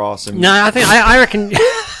bacon to your ass. And No, I reckon.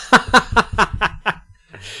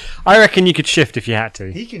 I reckon you could shift if you had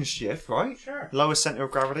to. he can shift, right? Sure. Lower centre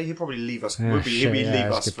of gravity. He'd probably leave us. Oh, He'd shit, leave yeah,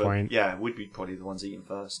 that's us a good for. point. Yeah, we'd be probably the ones eating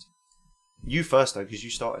first. You first though, because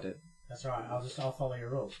you started it. That's right. I'll follow your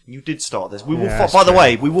rules. You did start this. We will. Yeah, that's By the true.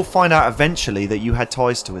 way, we will find out eventually that you had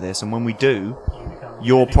ties to this, and when we do,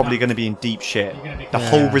 you're probably going to be in deep shit. You're gonna The become-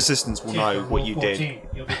 whole resistance will Tip know for what rule you 14. did.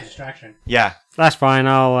 You'll be a distraction. Yeah. That's fine.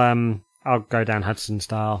 I'll go down Hudson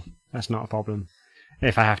style. That's not a problem.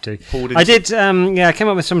 If I have to. Pulled I into- did. I came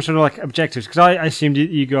up with some sort of like objectives because I assumed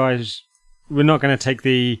you guys were not going to take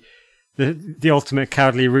the ultimate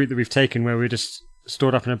cowardly route that we've taken, where we're just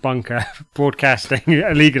stored up in a bunker broadcasting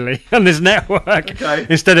illegally on this network Okay.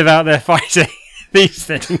 instead of out there fighting these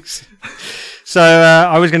things. So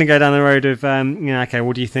I was going to go down the road of okay,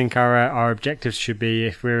 what do you think our objectives should be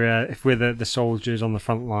if we're the soldiers on the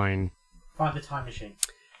front line? Find the time machine.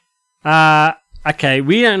 Okay,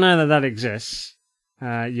 we don't know that exists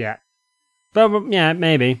yet, but yeah,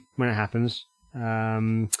 maybe when it happens.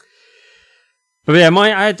 But yeah,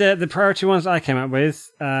 I had the priority ones that I came up with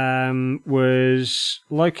was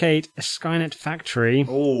locate a Skynet factory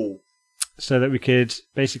Oh. so that we could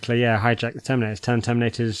basically hijack the Terminators, turn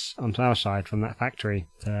Terminators onto our side from that factory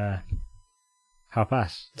to help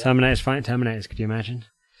us. Yeah. Terminators fighting Terminators. Could you imagine?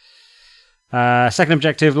 Second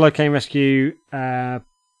objective: locate and rescue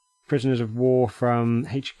prisoners of war from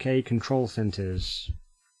HK control centers.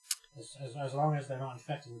 As long as they're not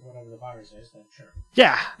infected with whatever the virus is, then sure.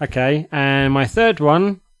 Yeah, okay. And my third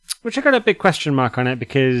one, which I got a big question mark on it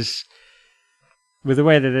because with the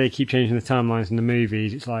way that they keep changing the timelines in the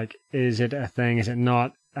movies, it's like, is it a thing? Is it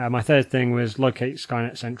not? My third thing was locate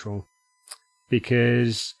Skynet Central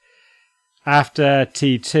because after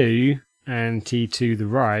T2 and T2 The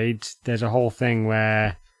Ride, there's a whole thing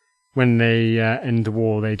where when they end the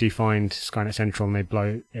war, they do find Skynet Central and they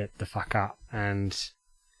blow it the fuck up, and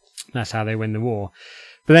that's how they win the war.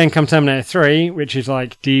 But then come Terminator 3, which is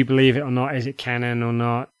like, do you believe it or not? Is it canon or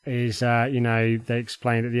not? Is, they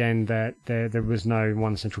explained at the end that there was no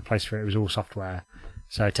one central place for it. It was all software.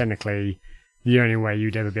 So technically, the only way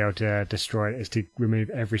you'd ever be able to destroy it is to remove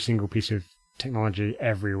every single piece of technology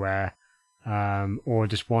everywhere. Or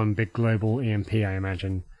just one big global EMP, I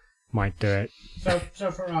imagine, might do it.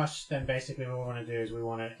 So for us, then basically what we want to do is we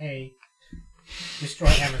want to destroy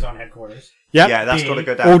Amazon headquarters. Yep. Yeah, that's B, got to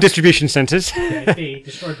go down. All distribution centers. Okay, B,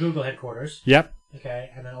 destroy Google headquarters. Yep. Okay,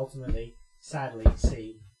 and then ultimately, sadly,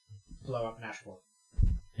 C, blow up Nashville.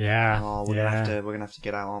 Yeah. Oh, we're gonna have to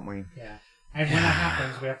get out, aren't we? Yeah. And when that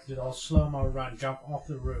happens, we have to do the whole slow-mo run, jump off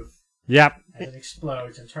the roof Yep. as it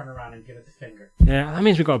explodes, and turn around and give it the finger. Yeah, that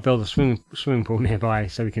means we've got to build a swimming pool nearby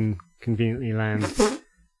so we can conveniently land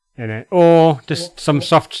in it. Or just some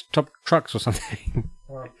soft top trucks or something.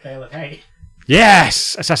 Or a bale of hay.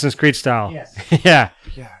 Yes! Assassin's Creed style. Yes. Yeah.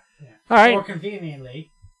 Yeah. Yeah. All right. Or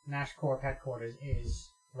conveniently, Nash Corp headquarters is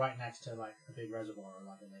right next to like a big reservoir or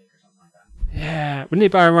like a lake or something like that. Yeah. Wouldn't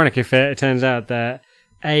it be ironic if it turns out that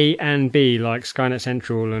A and B, like Skynet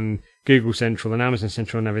Central and Google Central and Amazon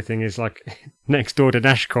Central and everything, is like next door to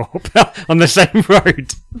Nash Corp on the same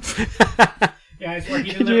road? Yeah, it's where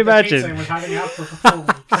he Could delivered you the imagine? pizza and was hiding out for 4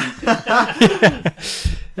 weeks.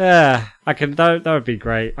 Yeah, I can. That would be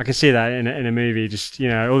great. I can see that in a movie. Just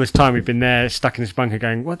all this time we've been there, stuck in this bunker,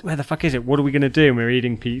 going, "What? Where the fuck is it? What are we going to do?" And we're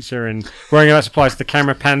eating pizza and worrying about supplies. The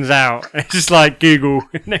camera pans out. It's just like Google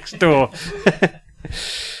next door.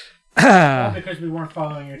 All because we weren't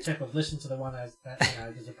following your tip of listen to the one that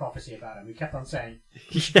there's a prophecy about it. We kept on saying,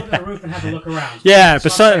 you should go to the roof and have a look around. Yeah, It's but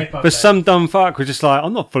not so, safe up but there. some dumb fuck was just like,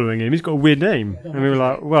 I'm not following him. He's got a weird name, Yeah, don't and we were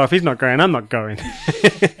worry. like, well, if he's not going, I'm not going.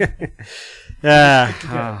 Yeah.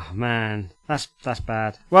 Oh man, that's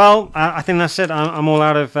bad. Well, I think that's it. I'm all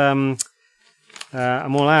out of. I'm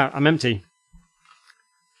all out. I'm empty.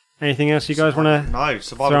 Anything else you guys want to? No,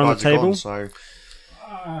 survival throw on the guides are gone, table? so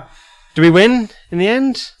Uh, Do we win in the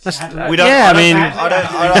end? That's, Sadly. we don't. yeah,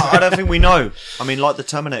 I don't think we know. I mean, like the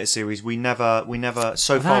Terminator series, we never.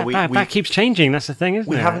 So far, that keeps changing. That's the thing, isn't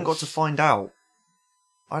we it? haven't got to find out.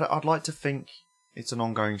 I'd like to think it's an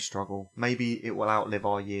ongoing struggle. Maybe it will outlive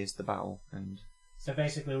our years, the battle, and so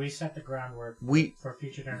basically, we set the groundwork we. for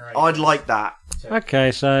future generations. I'd like that. So-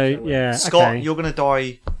 Okay, so yeah, Scott, okay. you're going to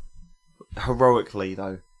die heroically,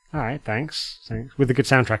 though. All right, thanks. With a good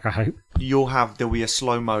soundtrack, I hope. There'll be a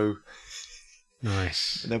slow-mo,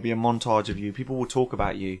 Nice. there'll be a montage of you. People will talk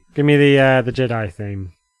about you. Give me the Jedi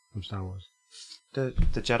theme from Star Wars. The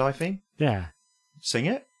Jedi theme? Yeah. Sing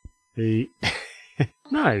it? The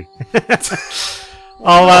no.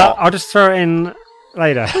 I'll just throw it in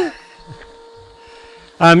later.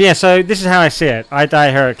 Yeah. So this is how I see it. I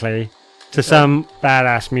die heroically to some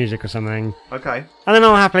badass music or something, Okay. and then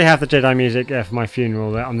I'll happily have the Jedi music for my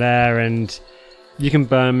funeral. That I'm there, and you can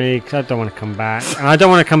burn me because I don't want to come back, and I don't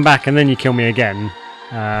want to come back, and then you kill me again.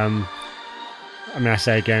 I mean, I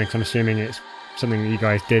say again because I'm assuming it's something that you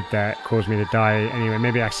guys did that caused me to die. Anyway,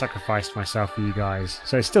 maybe I sacrificed myself for you guys,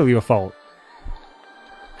 so it's still your fault.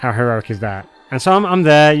 How heroic is that? And so I'm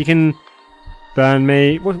there. You can burn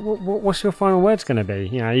me. What's your final words going to be?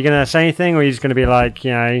 You know, are you going to say anything, or are you just going to be like,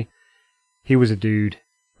 you know, he was a dude?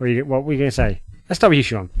 Or what were you going to say? Let's start with you,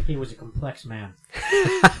 Sean. He was a complex man.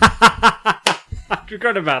 I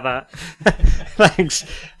forgot about that. Thanks.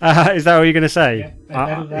 Is that what you're going to say?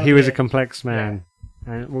 Yeah, that'll he was be a it. complex man.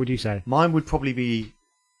 What would you say? Mine would probably be...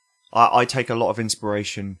 I take a lot of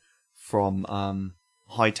inspiration from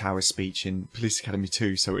Hightower's speech in Police Academy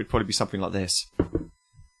 2, so it would probably be something like this.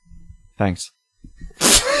 Thanks.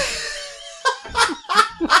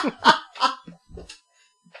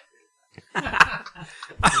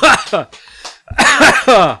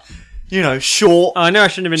 You know, short, I know I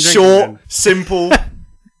shouldn't have been drinking. short, then. simple,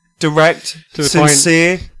 direct, To the point.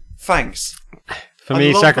 sincere. Thanks. For me,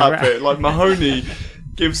 I love that sacrifice. bit. Like Mahoney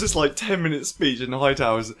gives this like 10-minute speech, and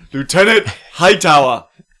Hightower's Lieutenant Hightower.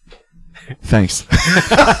 Thanks.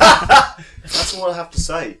 That's all I have to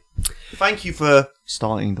say. Thank you for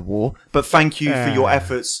starting the war, but thank you for your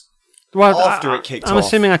efforts. Well, after it kicked I'm off.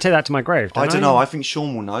 assuming I take that to my grave. I don't know. I think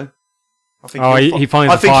Sean will know. I think Oh, he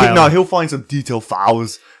finds I a think file. he'll find some detailed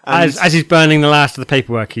files. And As he's burning the last of the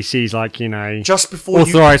paperwork, he sees, like, you know, just before you,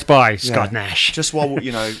 authorised by Scott Nash. just while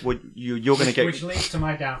you know, you're going to get. Which leads to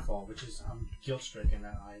my downfall, which is I'm guilt-stricken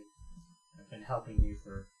that I have been helping you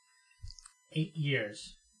for 8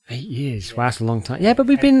 years. 8 years. Wow, that's a long time. Yeah, but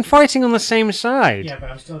we've been fighting on the same side. Yeah, but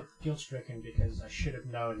I'm still guilt-stricken because I should have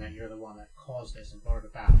known that you're the one that caused this and brought it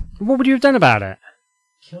about. What would you have done about it?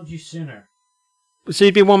 Killed you sooner. So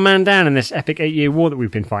you'd be one man down in this epic 8-year war that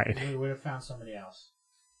we've been fighting. We would have found somebody else.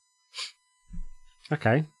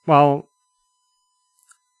 Okay. Well,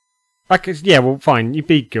 yeah, well, fine. You'd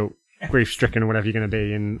be grief-stricken or whatever you're going to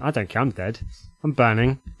be, and I don't care. I'm dead. I'm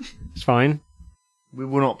burning. It's fine. We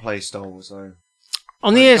will not play Star Wars though.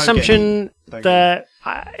 On the Don't get assumption don't that...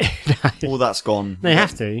 All that's gone. They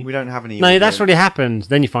have to. We don't have any. No, that's already happened.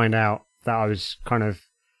 Then you find out that I was kind of...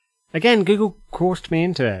 Again, Google coursed me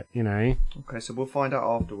into it, you know. Okay, so we'll find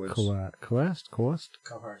out afterwards. Coerced? Coerce.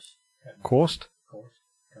 Coursed? Coerce.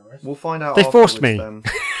 We'll find out. They forced afterwards me. Then.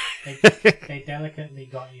 They delicately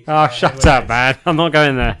got you. Oh, shut up, man. I'm not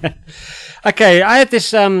going there. Okay, I had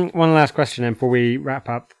this one last question then before we wrap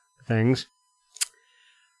up things.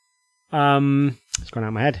 It's gone out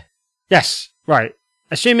of my head. Yes, right.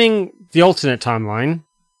 Assuming the alternate timeline,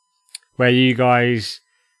 where you guys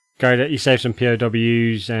you save some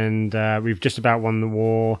POWs and we've just about won the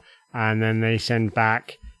war, and then they send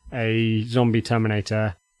back a zombie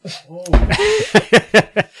Terminator, Oh,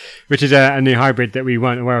 which is a new hybrid that we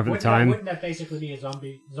weren't aware of at the time. Wouldn't that basically be a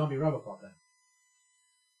zombie Robocop then?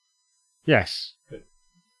 Yes. Good.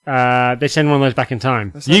 They send one of those back in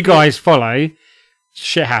time. That's You not good. guys follow,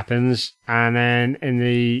 shit happens, and then in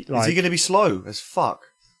the... Is like, he going to be slow as fuck?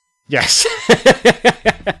 Yes.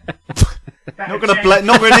 Not really gonna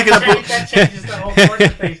That changes the whole course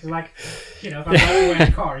of things. Like, you know, if I'm running away in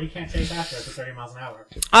a car, you can't chase after us at 30 miles an hour.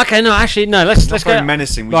 Okay, no, actually, no, let's That's go... very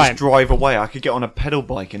menacing. We Right. just drive away. I could get on a pedal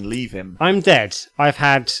bike and leave him. I'm dead. I've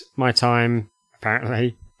had my time,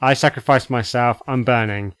 apparently. I sacrificed myself. I'm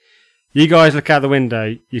burning. You guys look out the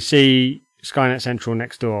window. You see Skynet Central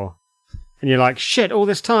next door. And you're like, shit, all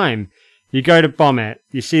this time. You go to bomb it.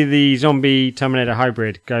 You see the zombie Terminator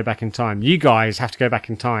hybrid go back in time. You guys have to go back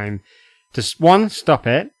in time to, one, stop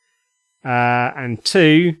it. And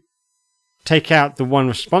two, take out the one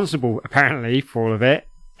responsible, apparently, for all of it,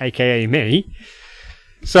 aka me.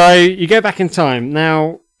 So you go back in time.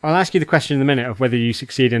 Now, I'll ask you the question in a minute of whether you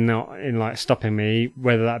succeed in like stopping me,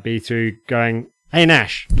 whether that be through going, hey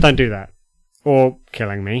Nash, don't do that, or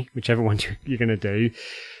killing me, whichever one you're going to do.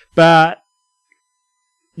 But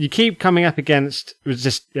you keep coming up against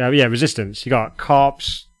resistance. You got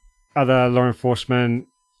cops, other law enforcement,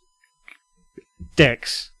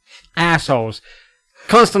 dicks, assholes.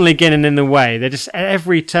 constantly getting in the way. They're just at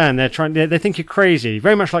every turn. They're trying. They think you're crazy.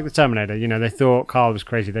 Very much like the Terminator. You know, they thought Carl was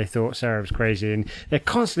crazy. They thought Sarah was crazy, and they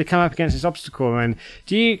constantly come up against this obstacle. And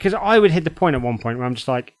because I would hit the point at one point where I'm just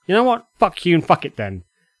like, you know what? Fuck you and fuck it then.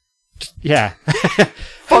 Yeah.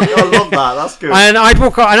 Fuck, I love that. That's good. And I'd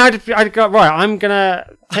walk up, and I'd go, right, I'm going to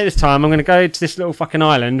take this time. I'm going to go to this little fucking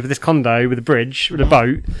island with this condo, with a bridge, with a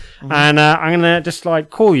boat. And I'm going to just like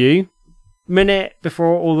call you minute before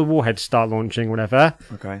all the warheads start launching, whatever.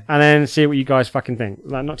 Okay. And then see what you guys fucking think.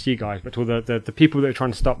 Like, not to you guys, but to all the people that are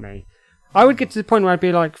trying to stop me. I would get to the point where I'd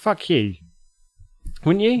be like, fuck you.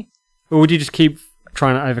 Wouldn't you? Or would you just keep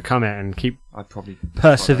trying to overcome it and keep I'd probably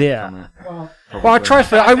persevere? Well, Well,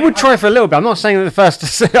 I would try for a little bit. I'm not saying that the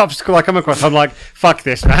first obstacle I come across, I'm like, fuck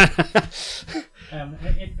this, man.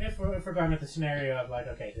 if we're going with the scenario of like,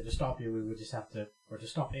 okay, so to stop you, we would just have to, or to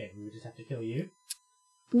stop it, we would just have to kill you.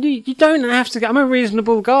 You don't have to. I'm a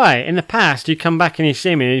reasonable guy. In the past, you come back and you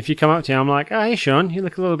see me, and if you come up to me, I'm like, oh, hey, Sean, you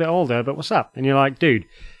look a little bit older, but what's up? And you're like, dude,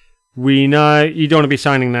 we know you don't want to be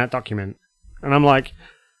signing that document. And I'm like,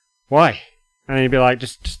 why? And then you'd be like,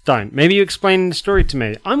 just don't. Maybe you explain the story to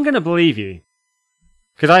me. I'm going to believe you.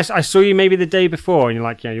 Because I saw you maybe the day before, and you're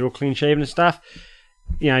like, yeah, you're all clean shaven and stuff.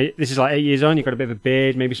 You know, this is like 8 years on, you've got a bit of a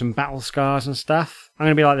beard, maybe some battle scars and stuff. I'm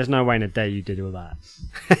going to be like, there's no way in a day you did all that.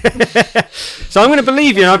 So I'm going to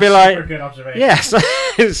believe you, and I'll be like, Super good observation. yes.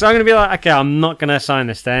 So I'm going to be like, okay, I'm not going to sign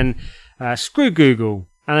this then. Screw Google.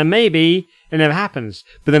 And then maybe it never happens.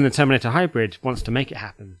 But then the Terminator Hybrid wants to make it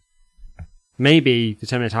happen. Maybe the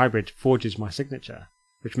Terminator Hybrid forges my signature,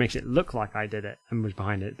 which makes it look like I did it and was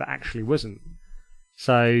behind it, but actually wasn't.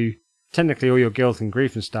 So technically all your guilt and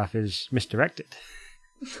grief and stuff is misdirected.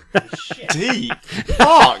 Shit. Deep.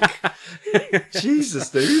 Fuck.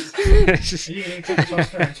 Jesus, dude. You need to take a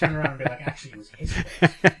closer and turn around and be like, actually, it was his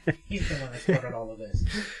fault. He's the one that started all of this.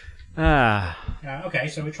 Okay,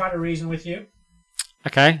 so we try to reason with you.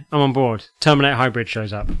 Okay, I'm on board. Terminator Hybrid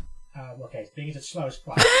shows up. Okay, being as slow as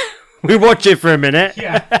fly. We watch it for a minute.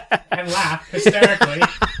 Yeah, and laugh hysterically.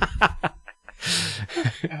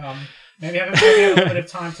 Maybe have a little bit of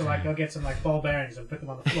time to like go get some like ball bearings and put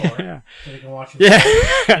them on the floor so we can watch them. Yeah.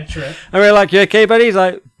 And trip. And we're like, you okay, buddy? He's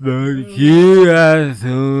like, fuck you,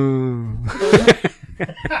 asshole.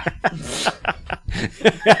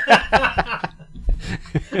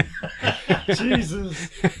 Jesus.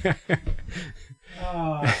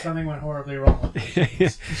 Oh, something went horribly wrong with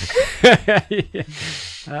these.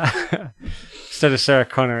 Instead of Sarah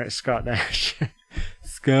Connor, it's Scott Nash.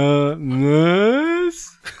 Scott Nash.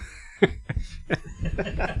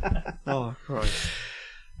 Oh, Christ.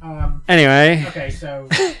 Anyway, Okay, so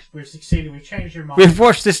we've succeeded. We've changed your mind we've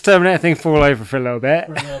watched this Terminator thing fall over for a little bit.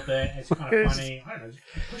 for a little bit. It's kind of funny. I don't know.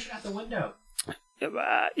 Just push it out the window.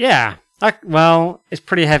 Yeah. Well, it's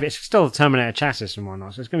pretty heavy. It's still a Terminator chassis and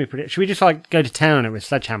whatnot, so it's going to be pretty... Should we just, like, go to town on it with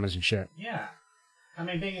sledgehammers and shit? Yeah. I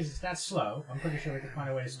mean, being as it's that slow, I'm pretty sure we can find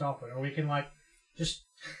a way to stop it. Or we can, like, just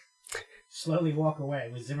slowly walk away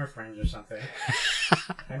with Zimmer frames or something.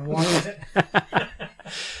 And walk with it.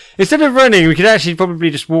 Instead of running, we could actually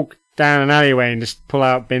probably just walk down an alleyway and just pull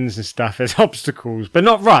out bins and stuff as obstacles. But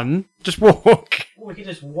not run, just walk. Or we could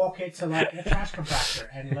just walk it to, like, a trash compactor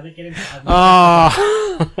and let it get into it.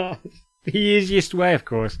 Oh, the easiest way, of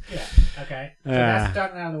course. Yeah, okay. So that's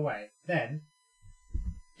done out of the way. Then,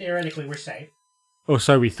 theoretically, we're safe. Or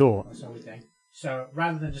so we thought. Or so we think. So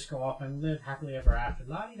rather than just go off and live happily ever after,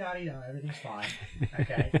 la-di-da-di-da, everything's fine.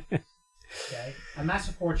 Okay. Okay. A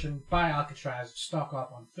massive fortune by Alcatraz, stock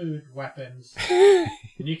up on food, weapons,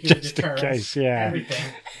 nuclear Just in deterrents, case, yeah.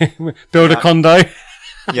 everything. Build a condo.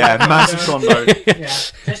 Yeah, massive condo. Yeah,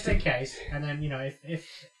 just in case. And then, you know, if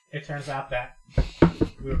it turns out that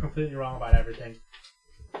we were completely wrong about everything,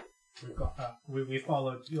 we've got we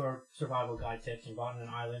followed your survival guide tips and gone on an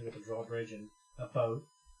island with a drawbridge and a boat.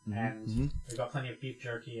 And we've got plenty of beef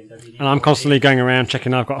jerky and WD. And I'm constantly going around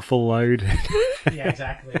checking I've got a full load. Yeah,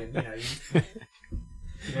 exactly. And, you know,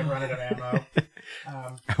 you never run out of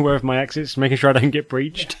ammo. Where are my exits? Making sure I don't get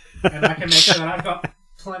breached. Yeah. And I can make sure that I've got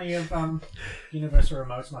plenty of universal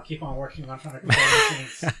remotes, and I'll keep on working on trying to control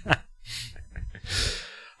machines.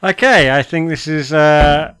 Okay, I think this is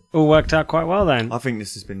all worked out quite well then. I think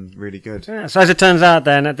this has been really good. Yeah, so as it turns out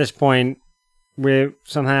then, at this point, we're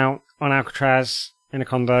somehow on Alcatraz in a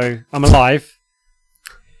condo. I'm alive.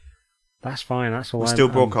 That's fine, that's all. We're still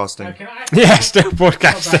broadcasting. Can I, Yeah, still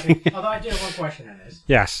broadcasting. Although I do have one question in this.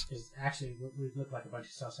 Yes. Is actually, we look like a bunch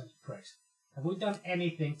of self-centered pricks. Have we done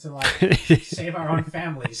anything to, like, save our own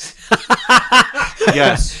families?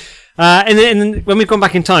 Yes. When we've gone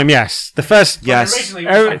back in time, yes. The first... Yes. Originally,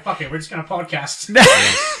 we were like, fuck it, we're just going to podcast.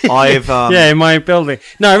 I've yeah, in my building.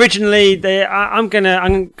 No, originally, I'm going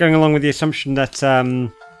along with the assumption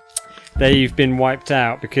that they've been wiped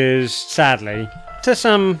out because, sadly, to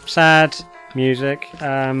some sad music,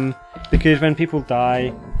 because when people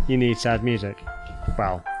die, you need sad music.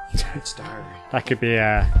 Well, it's diary. that could be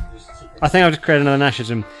I think I'll just create another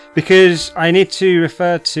Nashism because I need to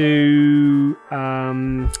refer to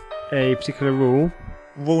a particular rule.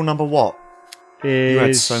 Rule number what? Is, You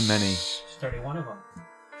had so many. There's 31 of them.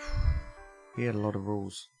 He had a lot of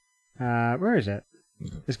rules. Where is it?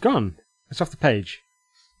 It's gone. It's off the page.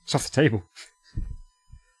 It's off the table.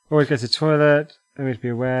 Always go to the toilet. Always be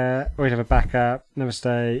aware. Always have a backup. Never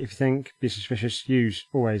stay. If you think, be suspicious. Use.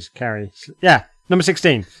 Always carry. Yeah. Number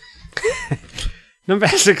 16. Number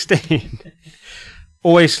 16.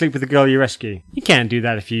 Always sleep with the girl you rescue. You can't do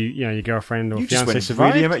that if your girlfriend or You just fiance went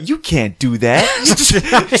survived. really you can't do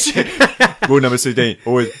that. Rule number 16.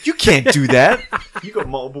 Always, you can't do that. You got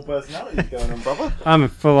multiple personalities going on, brother. I'm a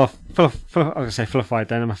I was gonna say fullified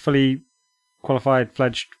then. I'm a fully qualified,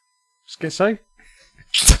 fledged schizo.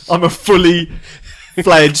 I'm a fully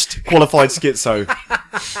fledged, qualified schizo.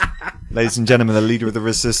 Ladies and gentlemen, the leader of the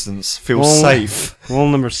resistance feels safe. Rule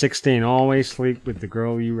number 16: always sleep with the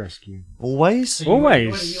girl you rescue. Always? So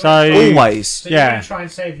Always. Always. So you're Yeah. going to try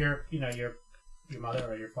and save your mother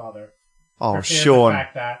or your father. Oh, for fear of Sean. The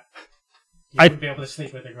fact that you I- wouldn't be able to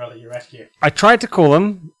sleep with the girl that you rescue. I tried to call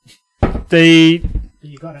them. The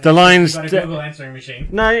The lines You got a that- Google answering machine.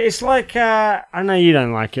 no, it's like I know you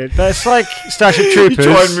don't like it, but it's like Starship You Troopers.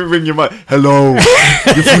 try and ring your mate. Hello.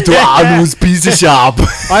 You put to Arnold's pizza shop.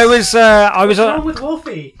 I was What's wrong with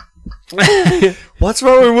Wolfie? What's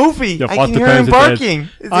wrong with Wolfie? Your I father can hear him pounds are dead. barking.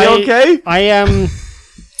 Is he okay?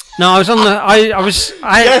 No, I was on the.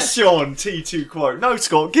 Yes, Sean. T2 quote. No,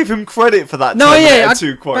 Scott, give him credit for that. No, yeah, Terminator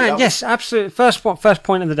 2 quote. right, That yes, absolutely. First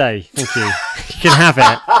point of the day. Thank you. You can have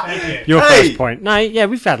it. Thank you. Your Hey! first point. No, yeah,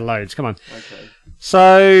 we've had loads. Come on. was- Okay.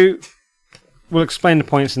 So we'll explain the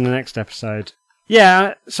points in the next episode.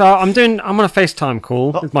 Yeah. So I'm on a FaceTime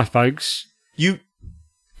call with my folks You.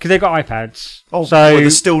 because they got iPads. Oh, so well,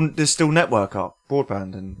 there's still network up,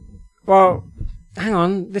 broadband, and well, hang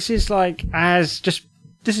on. This is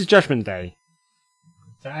Judgment Day.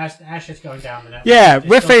 So Ash is going down the net. Yeah, It's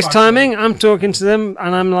we're still FaceTiming. I'm talking to them,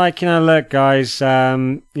 and I'm like, look, guys, I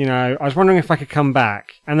was wondering if I could come back.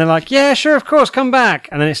 And they're like, yeah, sure, of course, come back.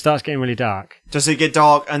 And then it starts getting really dark. does it get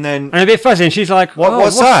dark and then? And a bit fuzzy, and she's like,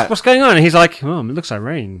 What's that? What's going on? And he's like, it looks like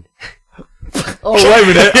rain. Oh, wait a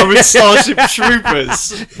minute! I'm in Starship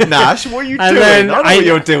Troopers. Nash, what are you And doing? then I know what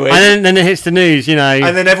you're doing. And then it hits the news,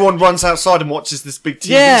 And then everyone runs outside and watches this big TV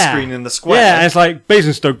Yeah. screen in the square. Yeah, and it's like,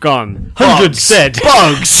 Basingstoke gone. Hundreds dead.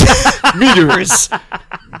 Bugs. Meteors.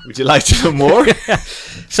 Would you like to know more?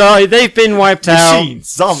 So they've been wiped out.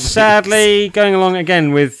 Machines. Zombies. Sadly, going along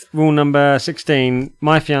again with rule number 16,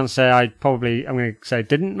 my fiance, I'm going to say,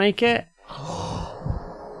 didn't make it.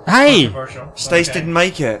 Hey! Controversial. Stace Okay. didn't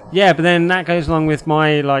make it. Yeah, but then that goes along with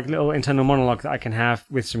my little internal monologue that I can have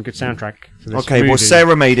with some good soundtrack for this Okay, well, movie.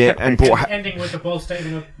 Sarah made it and brought... Ending with the bold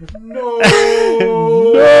statement of No!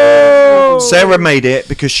 No! Sarah made it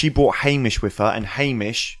because she brought Hamish with her, and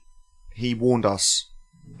Hamish, he warned us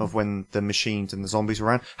of when the machines and the zombies were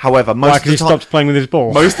around. However, Why, most 'cause of the he time... stopped playing with his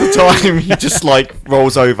ball? Most of the time, he just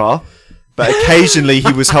rolls over, but occasionally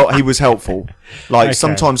he was helpful. Okay.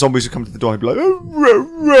 Sometimes zombies would come to the door and be like, "Oh, row,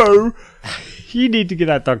 row." You need to get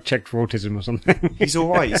that dog checked for autism or something. He's all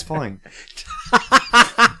right. He's fine.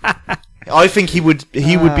 I think he would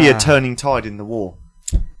be a turning tide in the war.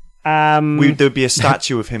 There'd be a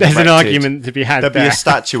statue of him. There's an erected. argument to be had There'd there. be a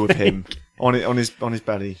statue of him on his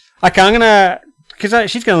belly. Okay, I'm gonna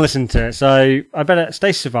because she's gonna listen to it, so I better.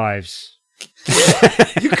 Stace survives.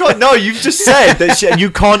 You can't. No, you've just said that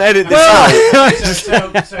you can't edit this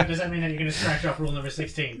out. So does that mean that you're going to scratch off rule number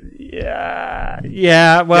 16? Yeah. Well,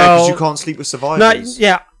 Yeah, because you can't sleep with no, survivors.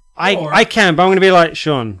 yeah, Or- I can, but I'm gonna be like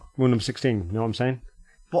Sean, rule number 16. You know what I'm saying?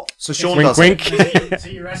 What? So Sean Wink, does wink. it.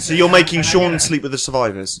 So you're making Sean sleep with the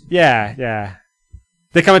survivors? Yeah.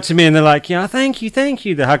 They come up to me and they're like, "Yeah, thank you."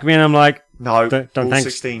 They hug me and I'm like, No. Don't rule thanks.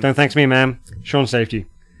 16. Don't thanks me, ma'am. Sean saved you.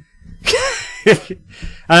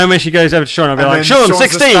 And then when she goes over to Sean, I'll be And like, then Sean, Sean's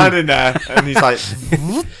just 16. standing there, and he's like,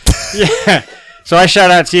 Yeah. So I shout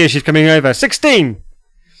out to you. She's coming over. 16.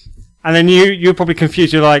 And then you're probably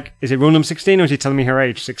confused. You're like, is it rule number 16 or is he telling me her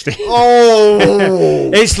age? 16. "Oh,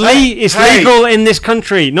 It's Hey. legal in this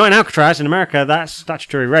country, not in Alcatraz. In America, that's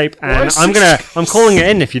statutory rape, and is I'm calling it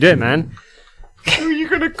in if you do it, man. who are you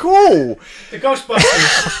gonna call? The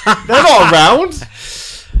Ghostbusters. They're not around."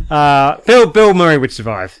 Bill Murray would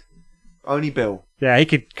survive. Only Bill. Yeah, he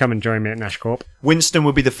could come and join me at Nash Corp. Winston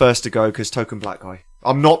would be the first to go because token black guy.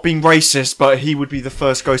 I'm not being racist, but he would be the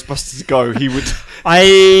first Ghostbuster to go. He would.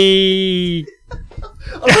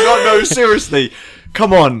 No, seriously.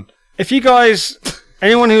 Come on. If you guys,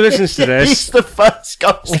 anyone who listens to this, He's the first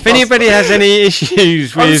Ghostbuster. if anybody has any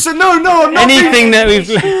issues with I'm not anything that we've...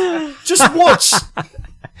 Just watch.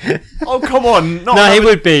 Oh, come on. No, he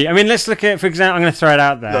would be. I mean, let's look at, for example, I'm going to throw it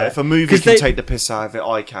out there. Look, if a movie 'Cause can they- take the piss out of it,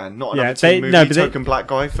 I can. Not Yeah, another teen movie. no, but they- Token black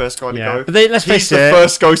guy, first guy to Yeah, go. but let's He's face the it,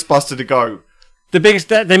 first Ghostbuster to go. the biggest,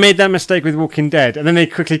 they made that mistake with Walking Dead, and then they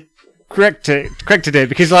quickly corrected it,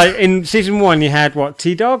 because like in season 1 you had what,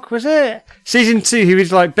 T-Dog, was it? Season 2 he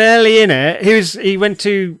was like barely in it. He went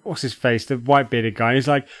to, what's his face, the white bearded guy, and he's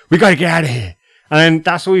like, we gotta get out of here. And then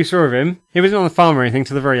that's all you saw of him. He wasn't on the farm or anything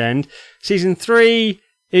to the very end. Season 3,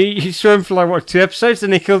 he saw him for like, what, 2 episodes, then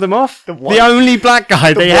they killed him off? The only black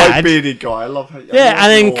guy they The white had. bearded guy. I love how. Yeah,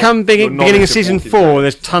 and then come your beginning knowledge of season Walking 4, Dead.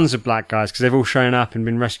 there's tons of black guys, because they've all shown up and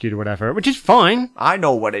been rescued or whatever, which is fine. I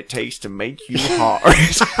know what it takes to make you hard.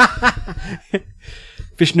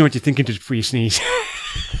 Fish, know what you're thinking just before you sneeze.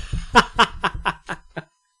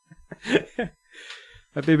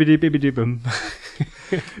 A bibbidi boom.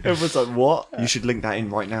 Everyone's like, what? You should link that in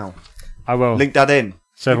right now. I will. Link that in.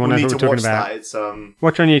 So everyone People knows need what to we're talking watch about. that. It's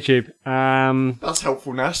Watch on YouTube. That's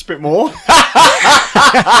helpful, Nash. A bit more.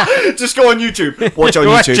 Just go on YouTube. Watch on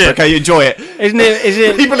Watch YouTube. it. Okay, enjoy it. Isn't it? Is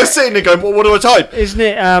it? People are sitting there going, what do I type? Isn't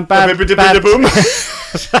it bad? Boom. What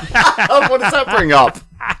does that bring up?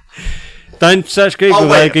 Don't search Google. Oh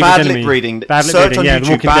wait, Google's bad enemy. lip reading. Bad lip Search reading. on Yeah, The YouTube.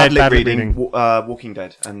 Walking Bad Dead. lip Bad lip reading. reading. Walking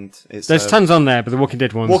Dead, and it's There's tons on there, but the Walking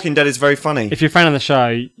Dead ones. Walking Dead is very funny. If you're a fan of the show,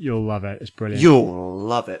 you'll love it. It's brilliant. You'll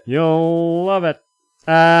love it. You'll love it.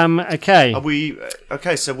 Okay. Are we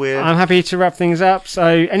okay? So we're. I'm happy to wrap things up. So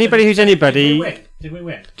anybody who's anybody, Did we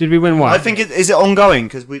win? did we win what? I think is it ongoing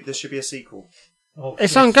because there should be a sequel. Oh,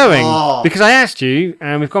 It's shit. ongoing Oh. because I asked you,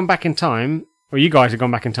 and we've gone back in time. Or you guys have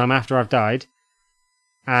gone back in time after I've died,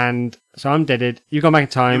 and so I'm deaded. You've gone back in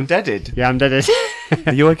You're time. deaded. Yeah, I'm deaded.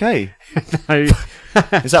 Are you okay? No.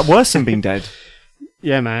 Is that worse than being dead?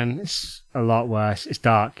 Yeah, man, it's a lot worse. It's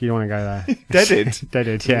dark. You don't want to go there. Deaded.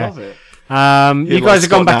 Deaded. I Yeah. love it. You like guys have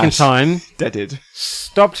gone Scott back in Nash. time. Deaded.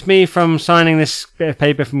 Stopped me from signing this bit of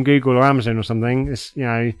paper from Google or Amazon or something. This,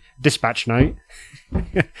 dispatch note. An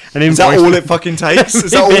Is that invoice. all it fucking takes?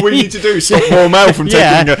 Is that all we Maybe. need to do? Stop Royal Mail from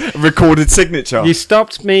Yeah. taking a recorded signature. You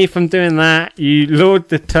stopped me from doing that. You lured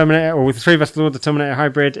the Terminator, or the three of us lured the Terminator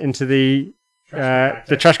hybrid into the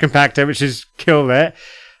trash compactor, which has killed it.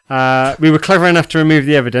 We were clever enough to remove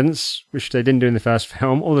the evidence, which they didn't do in the first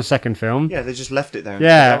film or the second film. Yeah, they just left it there.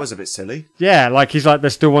 Yeah. That was a bit silly. Yeah, like he's like,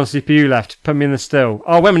 there's still one CPU left. Put me in the still.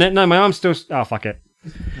 Oh, wait a minute. No, my arm's still. Oh, fuck it.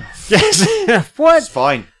 Yes. It's What?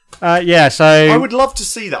 fine. Yeah. So I would love to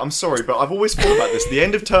see that. I'm sorry, but I've always thought about this. The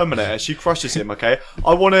end of Terminator, she crushes him, okay?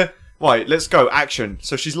 I want to... Right, let's go. Action.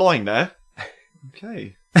 So she's lying there.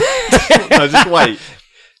 Okay. No, just wait.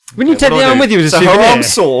 when you Okay, take what the do I arm do? with you as a So her souvenir. arm's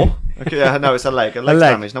sore. Okay, yeah, no, it's a leg. A leg's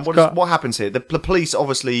leg. damaged. Now, Got- what happens here? The police,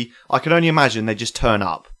 obviously, I can only imagine they just turn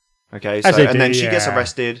up. Okay, As so they and do, then she gets yeah.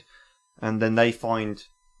 arrested, and then they find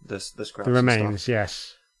the scraps The and remains, stuff.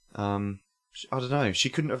 yes. I don't know. She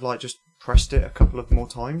couldn't have just pressed it a couple of more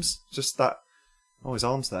times. Just that. Oh, his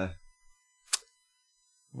arm's there.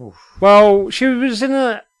 Oof. Well, she was in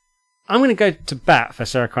a. I'm going to go to bat for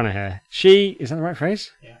Sarah Connor here. Is that the right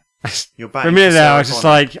phrase? Yeah. You're For back. a minute there, I was just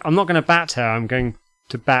like, I'm not going to bat her. I'm going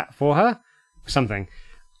to bat for her. Something.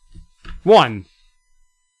 1.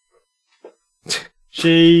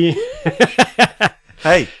 She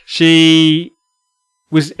Hey, she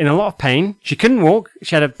was in a lot of pain. She couldn't walk.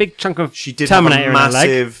 She had a big chunk of she did Terminator have a in her leg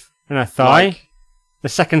massive. and her thigh. like, the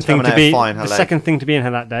second thing to Terminator be fly in her the leg. second thing to be in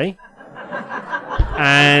her that day.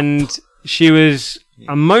 And she was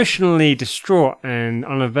emotionally distraught and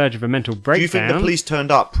on the verge of a mental breakdown. Do you think the police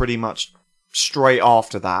turned up pretty much straight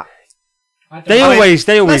after that? They always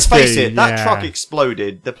Let's face do, it. That yeah. truck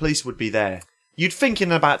exploded. The police would be there. You'd think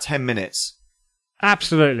in about 10 minutes.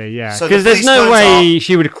 Absolutely, yeah. So Because the there's police no turns way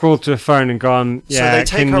she would have crawled to a phone and gone, So yeah, they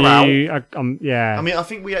take can her you... yeah. I mean, I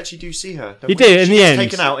think we actually do see her. don't You we? do, in She the gets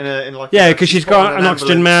end. taken out in like Yeah, a- because she's put on got an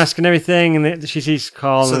oxygen ambulance, mask and everything, and she sees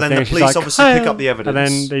Carl. So and then thing, the and she's police like, obviously pick up the and then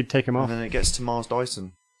evidence. they take him off. And then it gets to Mars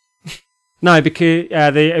Dyson. No, because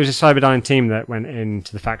it was a Cyberdyne team that went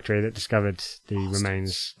into the factory that discovered the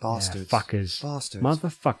remains. Bastards. Yeah, fuckers. Bastards.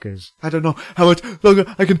 Motherfuckers. I don't know how much longer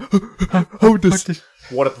I can hold this.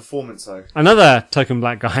 What a performance, though. Another token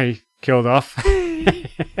black guy killed off.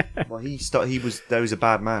 Well, he was a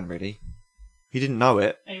bad man, really. He didn't know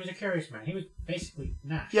it. He was a curious man. He was basically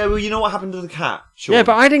Nash. Yeah, well, you know what happened to the cat? Sure. Yeah,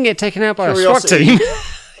 but I didn't get taken out by a SWAT Curiosity. team.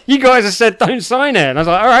 You guys have said don't sign it. And I was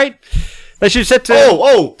like, all right. They should have said to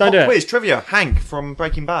Don't do it. quiz, trivia. Hank from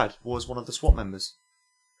Breaking Bad was one of the SWAT members.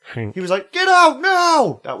 Hank. He was like, "Get out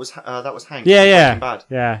now!" That was Hank. Yeah, from yeah. Breaking Bad.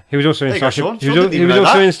 Yeah. He was also in There you go, Starship. Sean. He Sean was, didn't he even was know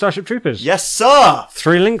also that. in Starship Troopers. Yes, sir.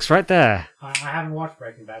 3 links right there. I haven't watched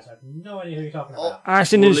Breaking Bad, so I have no idea who you're talking about. I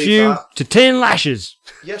sentenced leave you that. to 10 lashes.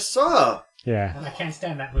 Yes, sir. Yeah. And I can't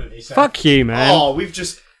stand that movie. So. Fuck you, man. Oh, we've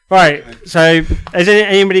just Right. So, has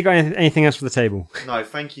anybody got anything else for the table? no.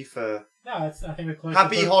 Thank you for No, I think we closed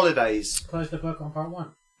happy the book. holidays. Closed the book on part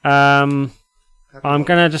 1. I'm Happy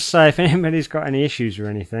gonna just say if anybody's got any issues or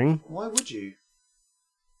anything, Why would you?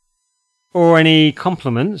 or any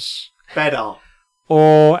compliments, Better.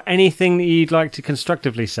 or anything that you'd like to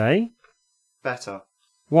constructively say, Better.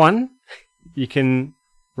 one, you can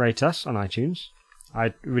rate us on iTunes.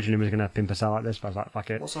 I originally was gonna pimp us out like this, but I was like, fuck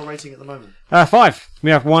it. What's our rating at the moment? 5.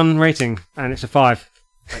 We have 1 rating, and it's a 5.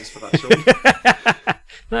 Thanks for that, Sean.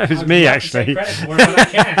 No, it was I'd me love to take actually. credit for it, but I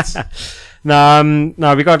can't.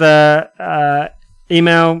 No, we got a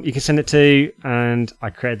email you can send it to, and I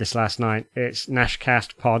created this last night. It's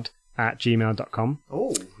nashcastpod@gmail.com.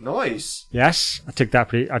 Oh, nice. Yes, I took that.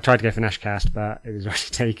 I tried to go for Nashcast, but it was already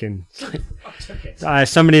taken. I took it.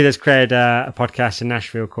 Somebody that's created a podcast in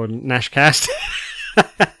Nashville called Nashcast.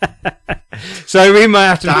 So we might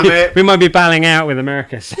have Damn to. it. We might be battling out with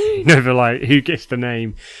America soon over like who gets the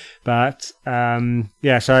name. But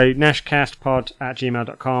yeah, so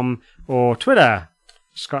nashcastpod@gmail.com or Twitter,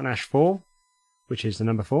 ScottNash4, which is the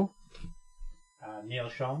number 4. Neil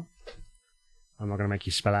Sean. I'm not going to make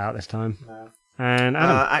you spell it out this time. No. And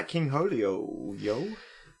Adam. At King Holio, yo.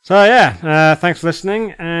 So yeah, thanks for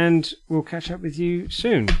listening, and we'll catch up with you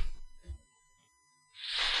soon.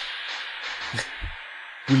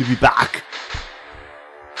 We'll be back.